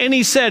 And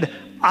he said,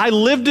 I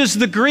lived as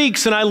the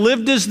Greeks and I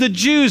lived as the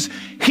Jews.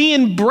 He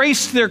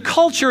embraced their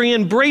culture. He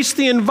embraced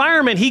the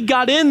environment. He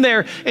got in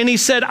there and he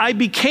said, I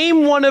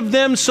became one of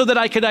them so that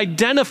I could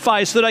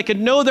identify, so that I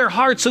could know their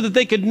hearts, so that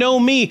they could know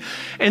me,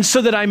 and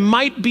so that I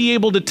might be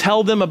able to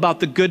tell them about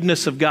the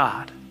goodness of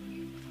God.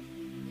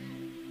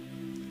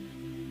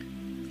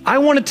 I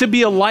want it to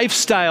be a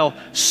lifestyle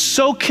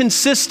so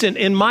consistent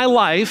in my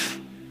life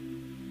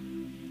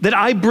that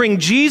I bring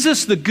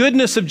Jesus, the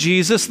goodness of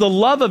Jesus, the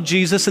love of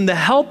Jesus, and the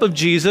help of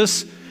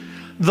Jesus,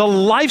 the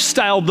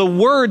lifestyle, the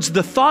words,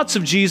 the thoughts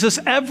of Jesus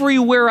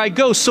everywhere I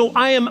go. So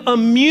I am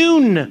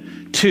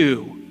immune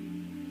to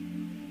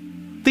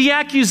the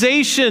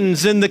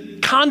accusations and the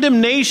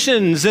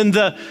condemnations and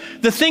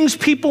the things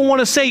people want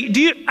to say.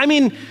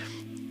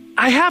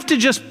 I have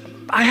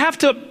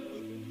to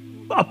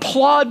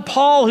applaud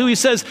Paul, who he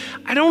says,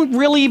 I don't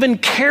really even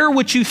care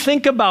what you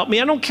think about me.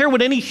 I don't care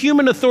what any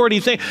human authority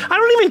thinks. I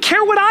don't even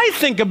care what I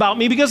think about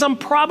me because I'm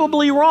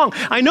probably wrong.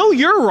 I know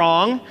you're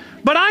wrong,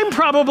 but I'm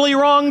probably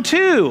wrong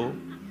too.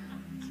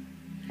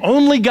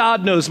 Only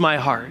God knows my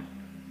heart.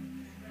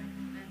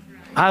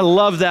 I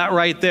love that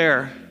right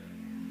there.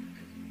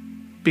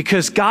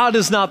 Because God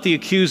is not the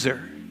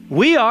accuser.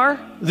 We are,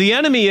 the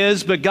enemy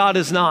is, but God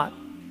is not.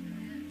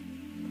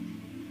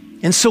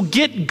 And so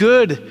get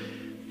good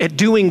at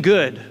doing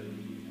good.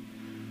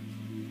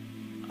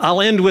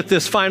 I'll end with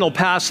this final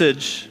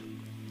passage,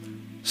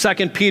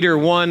 2 Peter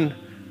 1,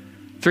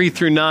 3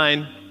 through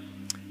 9.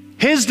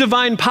 His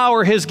divine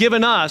power has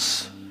given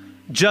us,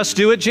 just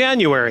do it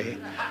January,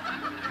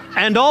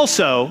 and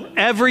also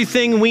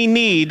everything we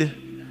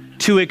need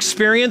to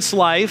experience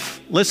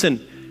life.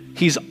 Listen,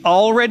 He's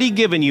already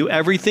given you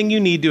everything you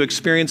need to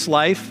experience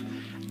life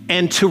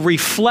and to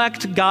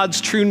reflect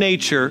God's true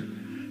nature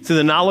through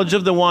the knowledge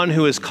of the one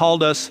who has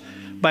called us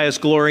by his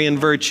glory and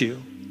virtue.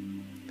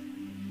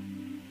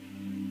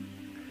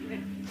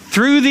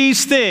 Through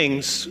these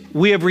things,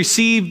 we have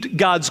received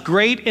God's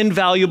great and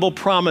valuable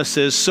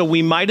promises so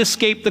we might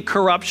escape the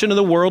corruption of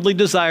the worldly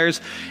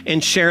desires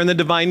and share in the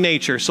divine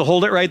nature. So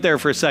hold it right there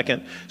for a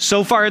second.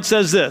 So far it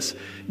says this: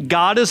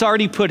 God has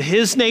already put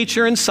his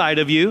nature inside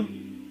of you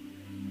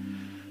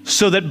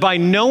so that by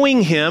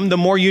knowing him, the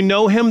more you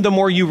know him, the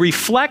more you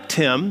reflect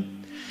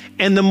him,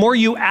 and the more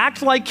you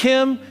act like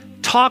him,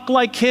 talk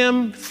like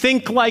him,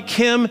 think like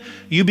him,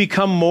 you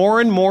become more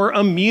and more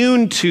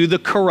immune to the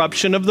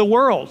corruption of the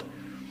world.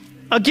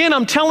 Again,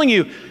 I'm telling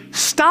you,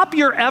 stop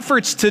your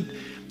efforts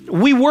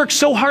we work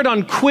so hard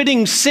on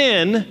quitting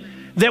sin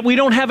that we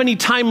don't have any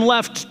time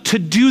left to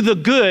do the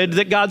good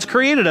that God's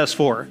created us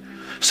for.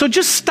 So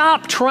just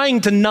stop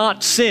trying to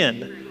not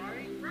sin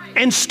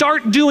and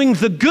start doing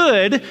the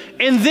good,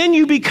 and then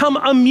you become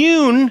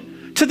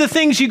immune to the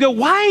things you go,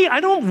 why? I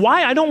don't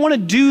want to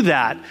do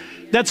that.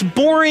 That's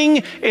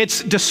boring,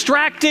 it's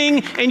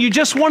distracting, and you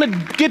just want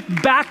to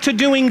get back to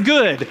doing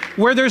good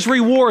where there's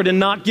reward and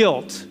not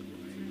guilt.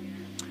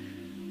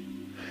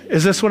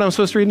 Is this what I'm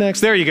supposed to read next?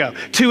 There you go.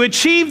 To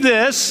achieve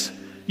this,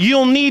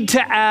 you'll need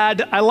to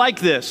add, I like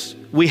this,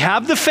 we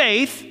have the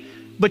faith,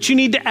 but you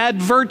need to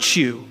add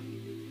virtue.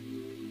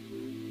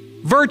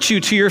 Virtue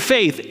to your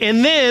faith,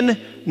 and then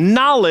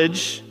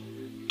knowledge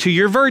to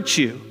your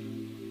virtue.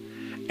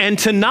 And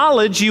to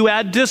knowledge, you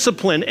add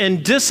discipline,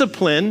 and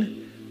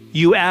discipline,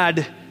 you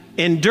add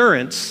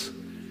endurance.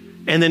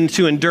 And then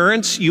to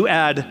endurance, you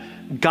add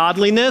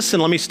godliness,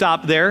 and let me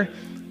stop there.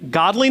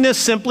 Godliness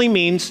simply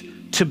means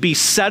to be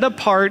set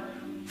apart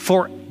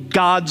for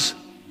God's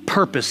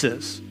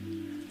purposes.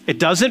 It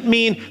doesn't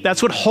mean,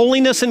 that's what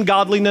holiness and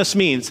godliness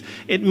means.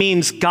 It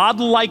means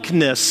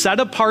godlikeness, set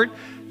apart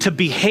to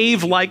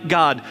behave like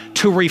God,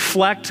 to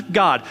reflect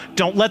God.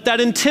 Don't let that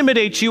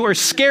intimidate you or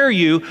scare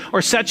you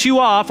or set you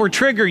off or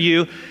trigger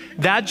you.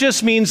 That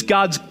just means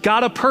God's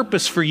got a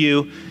purpose for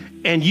you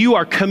and you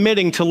are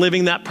committing to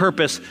living that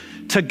purpose.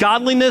 To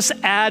godliness,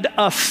 add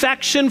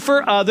affection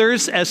for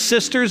others as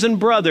sisters and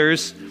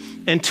brothers,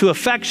 and to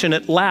affection,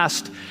 at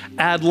last,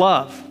 add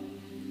love.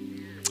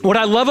 What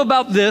I love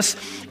about this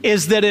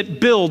is that it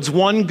builds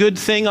one good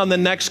thing on the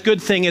next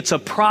good thing. It's a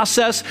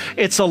process,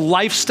 it's a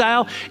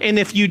lifestyle, and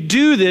if you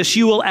do this,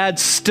 you will add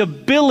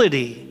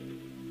stability.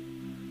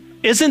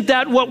 Isn't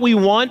that what we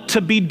want?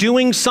 To be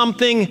doing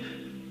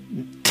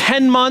something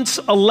 10 months,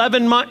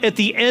 11 months, at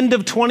the end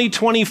of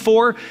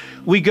 2024,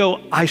 we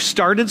go, I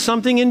started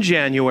something in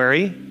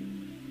January,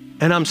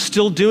 and I'm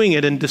still doing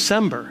it in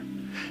December.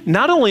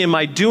 Not only am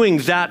I doing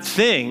that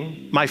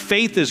thing, my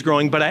faith is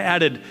growing, but I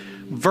added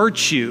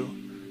virtue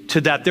to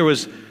that. There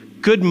was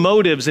good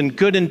motives and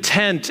good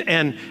intent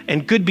and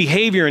good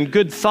behavior and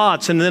good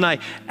thoughts. And then I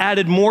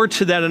added more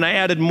to that and I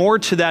added more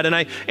to that.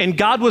 And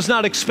God was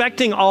not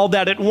expecting all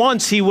that at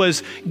once. He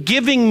was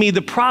giving me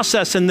the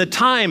process and the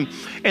time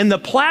and the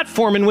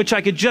platform in which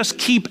I could just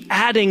keep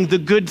adding the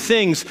good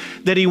things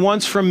that he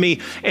wants from me.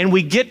 And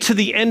we get to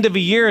the end of a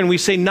year and we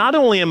say, not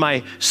only am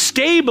I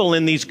stable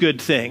in these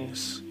good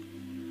things,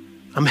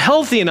 I'm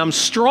healthy and I'm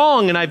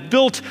strong and I've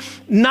built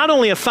not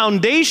only a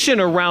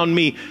foundation around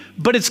me,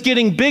 but it's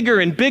getting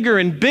bigger and bigger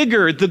and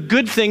bigger, the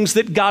good things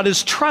that God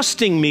is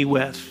trusting me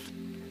with.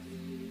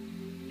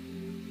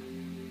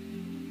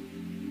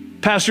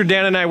 Pastor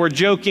Dan and I were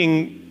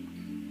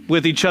joking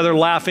with each other,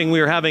 laughing. We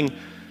were having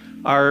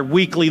our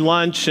weekly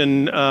lunch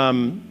and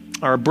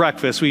our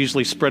breakfast. We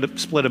usually split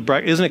a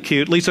breakfast. Isn't it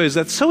cute? Lisa,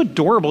 that's so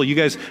adorable. You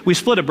guys, we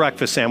split a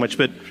breakfast sandwich,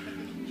 but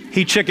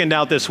he chickened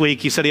out this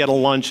week. He said he had a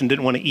lunch and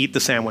didn't want to eat the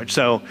sandwich.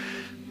 So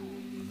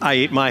I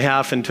ate my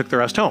half and took the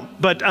rest home.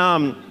 But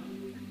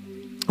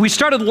we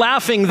started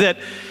laughing that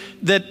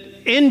that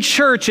in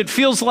church it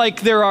feels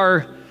like there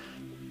are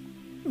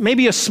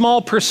maybe a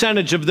small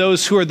percentage of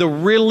those who are the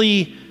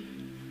really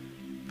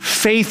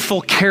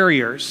faithful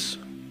carriers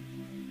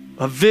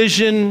of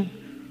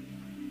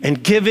vision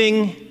and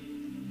giving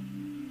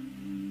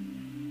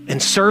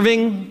and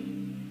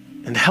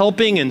serving and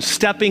helping and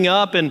stepping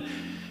up. And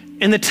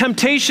the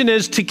temptation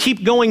is to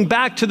keep going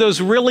back to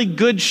those really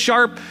good,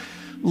 sharp,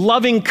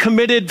 loving,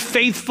 committed,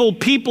 faithful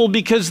people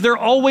because they're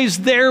always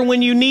there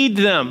when you need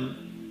them.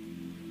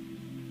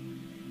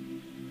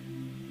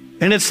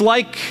 And it's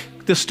like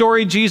the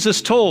story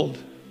Jesus told,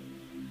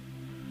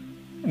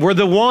 where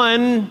the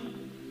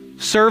one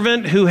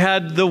servant who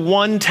had the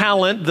one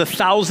talent, the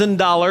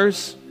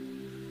 $1,000,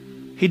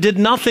 he did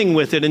nothing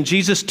with it. And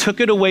Jesus took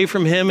it away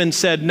from him and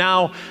said,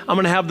 now I'm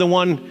going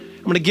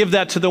to give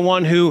that to the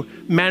one who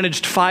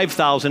managed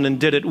 5,000 and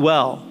did it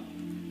well.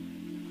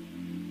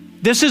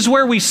 This is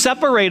where we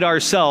separate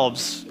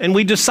ourselves and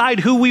we decide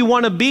who we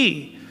want to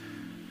be.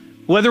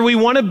 Whether we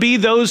want to be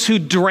those who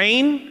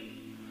drain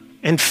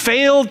and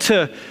fail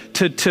to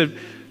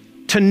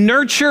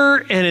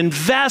nurture and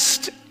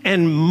invest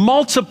and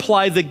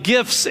multiply the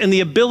gifts and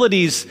the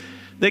abilities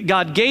that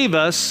God gave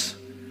us,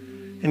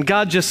 and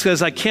God just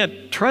says, I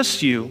can't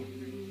trust you.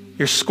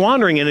 You're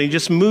squandering it, and he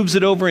just moves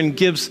it over and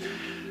gives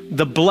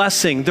the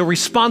blessing, the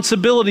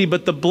responsibility,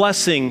 but the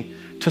blessing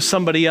to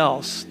somebody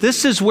else.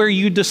 This is where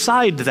you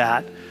decide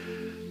that.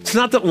 It's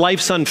not that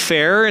life's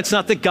unfair. It's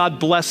not that God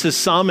blesses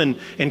some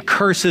and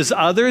curses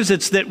others.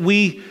 It's that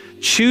we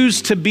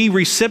choose to be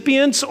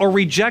recipients or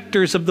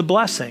rejectors of the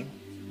blessing.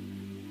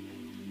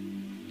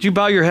 Would you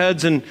bow your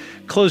heads and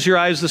close your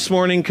eyes this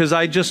morning? Because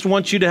I just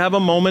want you to have a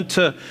moment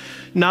to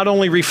not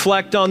only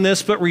reflect on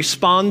this, but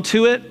respond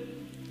to it.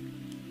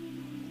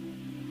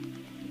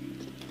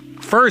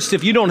 First,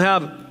 if you don't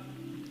have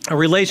a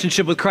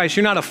relationship with Christ,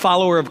 you're not a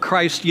follower of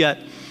Christ yet,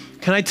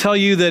 can I tell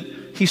you that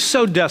he's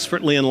so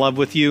desperately in love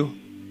with you?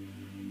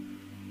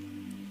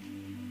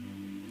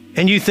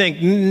 And you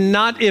think,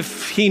 not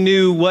if he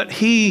knew what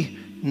he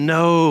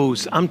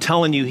knows. I'm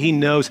telling you, he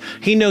knows.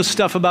 He knows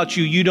stuff about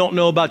you you don't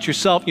know about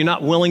yourself. You're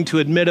not willing to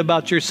admit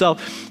about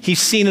yourself. He's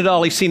seen it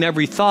all. He's seen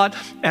every thought,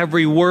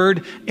 every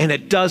word, and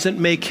it doesn't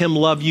make him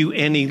love you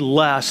any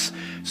less.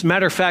 As a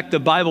matter of fact, the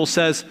Bible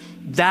says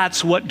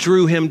that's what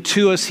drew him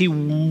to us. He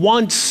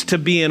wants to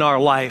be in our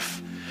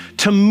life,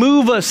 to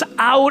move us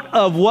out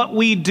of what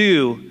we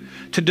do,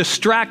 to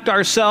distract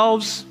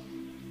ourselves,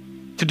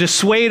 to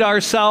dissuade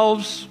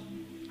ourselves,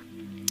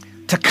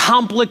 to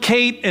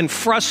complicate and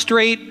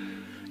frustrate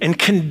and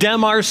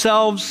condemn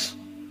ourselves.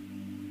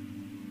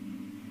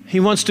 He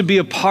wants to be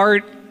a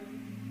part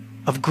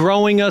of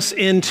growing us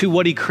into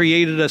what he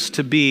created us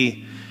to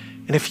be.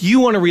 And if you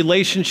want a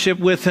relationship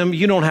with him,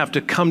 you don't have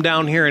to come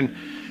down here and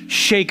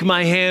shake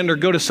my hand or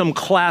go to some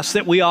class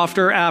that we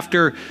offer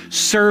after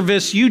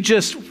service. You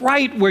just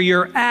right where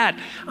you're at.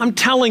 I'm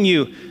telling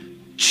you,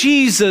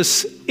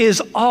 Jesus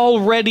is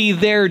already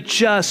there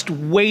just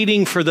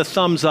waiting for the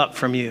thumbs up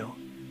from you.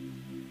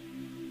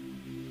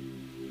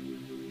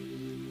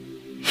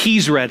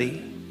 He's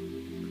ready.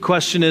 The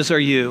question is, are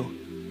you?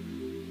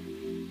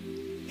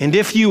 And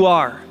if you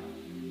are,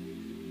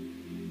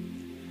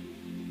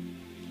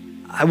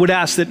 I would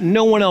ask that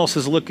no one else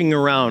is looking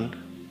around.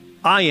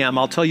 I am.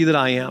 I'll tell you that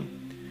I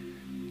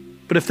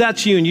am. But if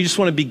that's you and you just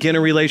want to begin a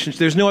relationship,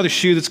 there's no other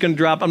shoe that's going to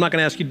drop. I'm not going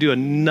to ask you to do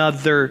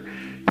another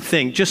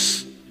thing.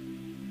 Just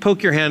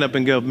poke your hand up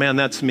and go, man,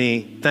 that's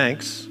me.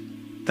 Thanks.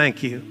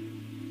 Thank you.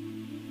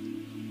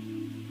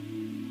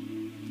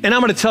 And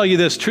I'm going to tell you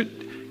this.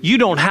 You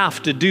don't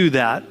have to do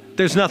that.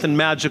 There's nothing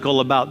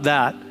magical about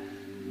that.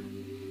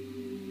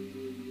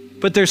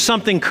 But there's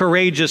something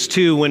courageous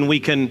too when we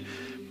can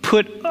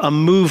put a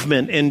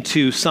movement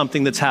into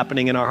something that's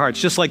happening in our hearts,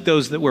 just like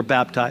those that were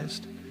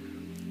baptized.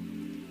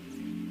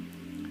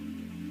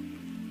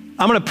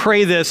 I'm going to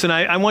pray this, and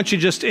I want you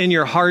just in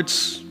your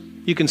hearts,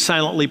 you can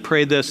silently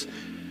pray this.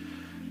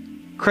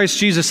 Christ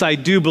Jesus, I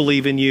do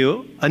believe in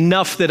you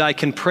enough that I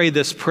can pray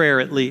this prayer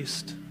at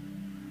least.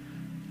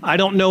 I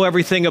don't know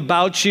everything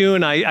about you,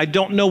 and I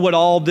don't know what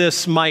all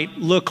this might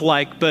look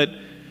like, but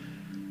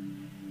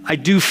I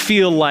do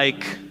feel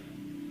like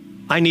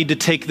I need to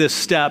take this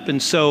step,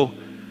 and so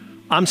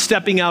I'm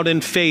stepping out in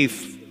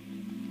faith.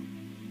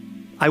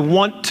 I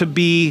want to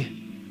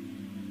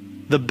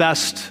be the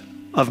best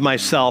of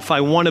myself.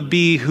 I want to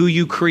be who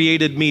you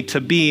created me to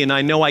be, and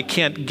I know I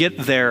can't get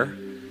there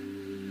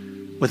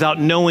without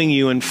knowing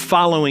you and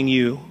following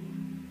you.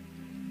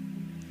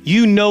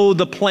 You know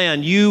the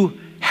plan. You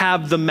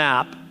have the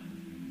map.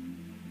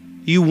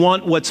 You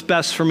want what's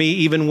best for me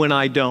even when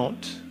I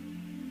don't.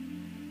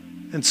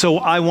 And so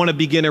I want to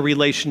begin a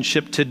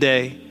relationship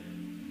today.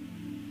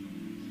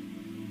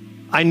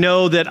 I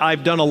know that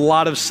I've done a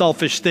lot of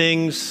selfish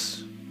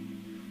things,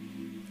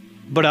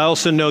 but I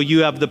also know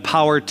you have the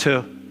power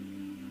to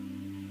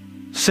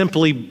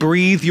simply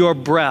breathe your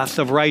breath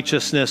of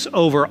righteousness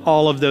over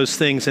all of those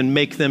things and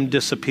make them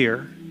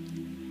disappear.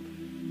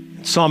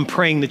 So I'm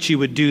praying that you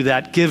would do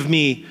that. Give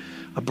me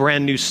a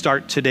brand new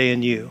start today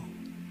in you.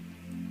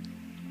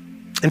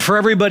 And for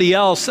everybody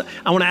else,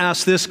 I want to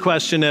ask this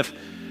question. If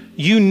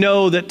you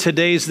know that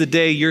today's the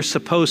day you're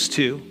supposed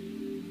to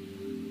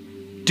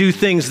do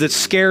things that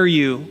scare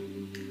you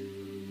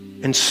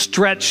and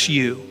stretch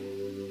you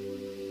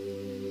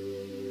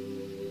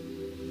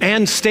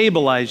and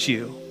stabilize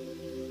you,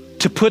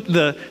 to put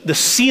the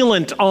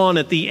sealant on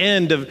at the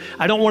end of,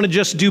 I don't want to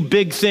just do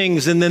big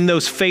things and then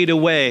those fade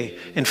away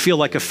and feel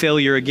like a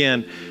failure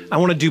again. I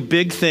want to do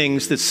big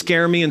things that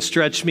scare me and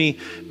stretch me,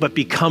 but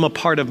become a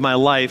part of my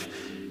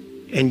life.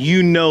 And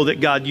you know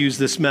that God used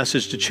this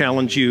message to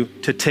challenge you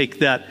to take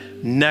that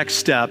next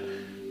step.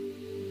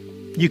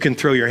 You can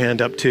throw your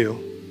hand up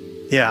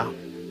too. Yeah,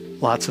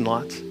 lots and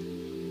lots.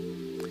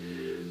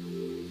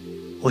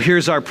 Well,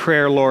 here's our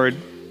prayer, Lord.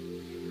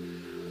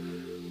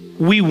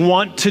 We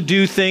want to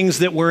do things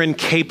that we're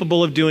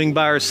incapable of doing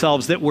by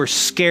ourselves, that we're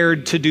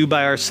scared to do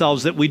by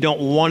ourselves, that we don't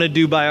want to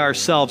do by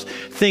ourselves,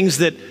 things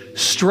that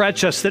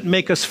stretch us, that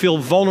make us feel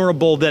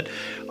vulnerable, that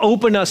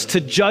open us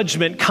to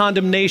judgment,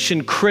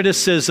 condemnation,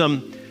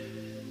 criticism,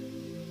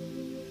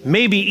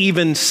 maybe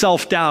even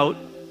self-doubt,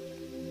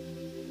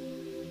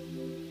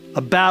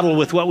 a battle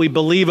with what we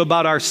believe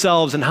about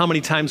ourselves and how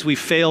many times we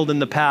failed in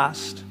the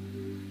past.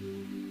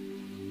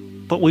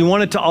 But we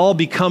want it to all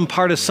become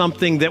part of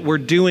something that we're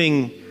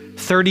doing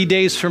 30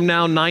 days from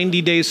now,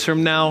 90 days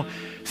from now,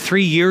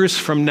 3 years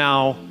from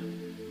now.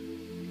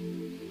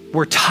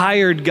 We're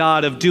tired,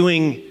 God, of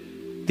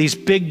doing these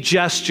big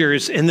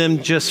gestures and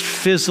them just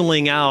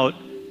fizzling out.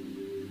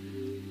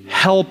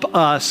 Help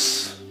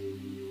us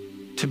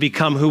to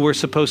become who we're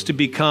supposed to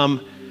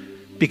become,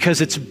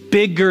 because it's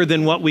bigger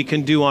than what we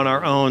can do on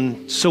our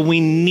own. So we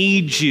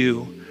need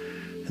you.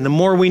 And the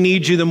more we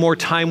need you, the more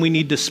time we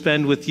need to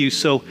spend with you.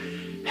 So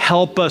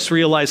help us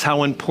realize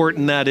how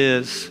important that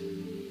is.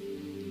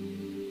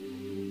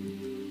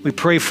 We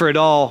pray for it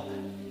all,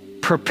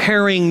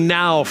 preparing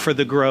now for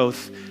the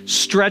growth,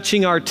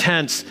 stretching our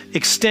tents,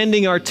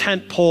 extending our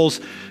tent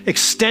poles,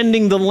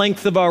 extending the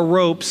length of our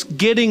ropes,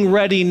 getting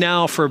ready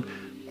now for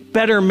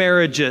better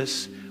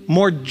marriages,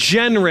 more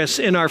generous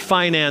in our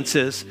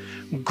finances,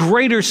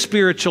 greater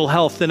spiritual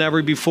health than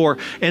ever before,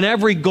 and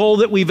every goal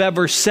that we've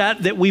ever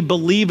set that we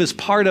believe is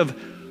part of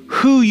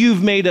who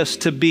you've made us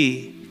to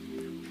be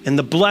and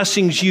the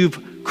blessings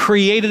you've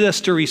created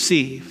us to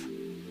receive.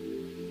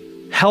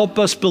 Help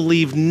us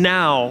believe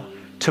now,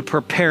 to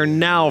prepare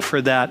now for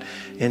that.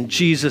 In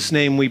Jesus'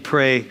 name we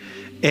pray,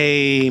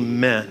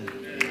 amen.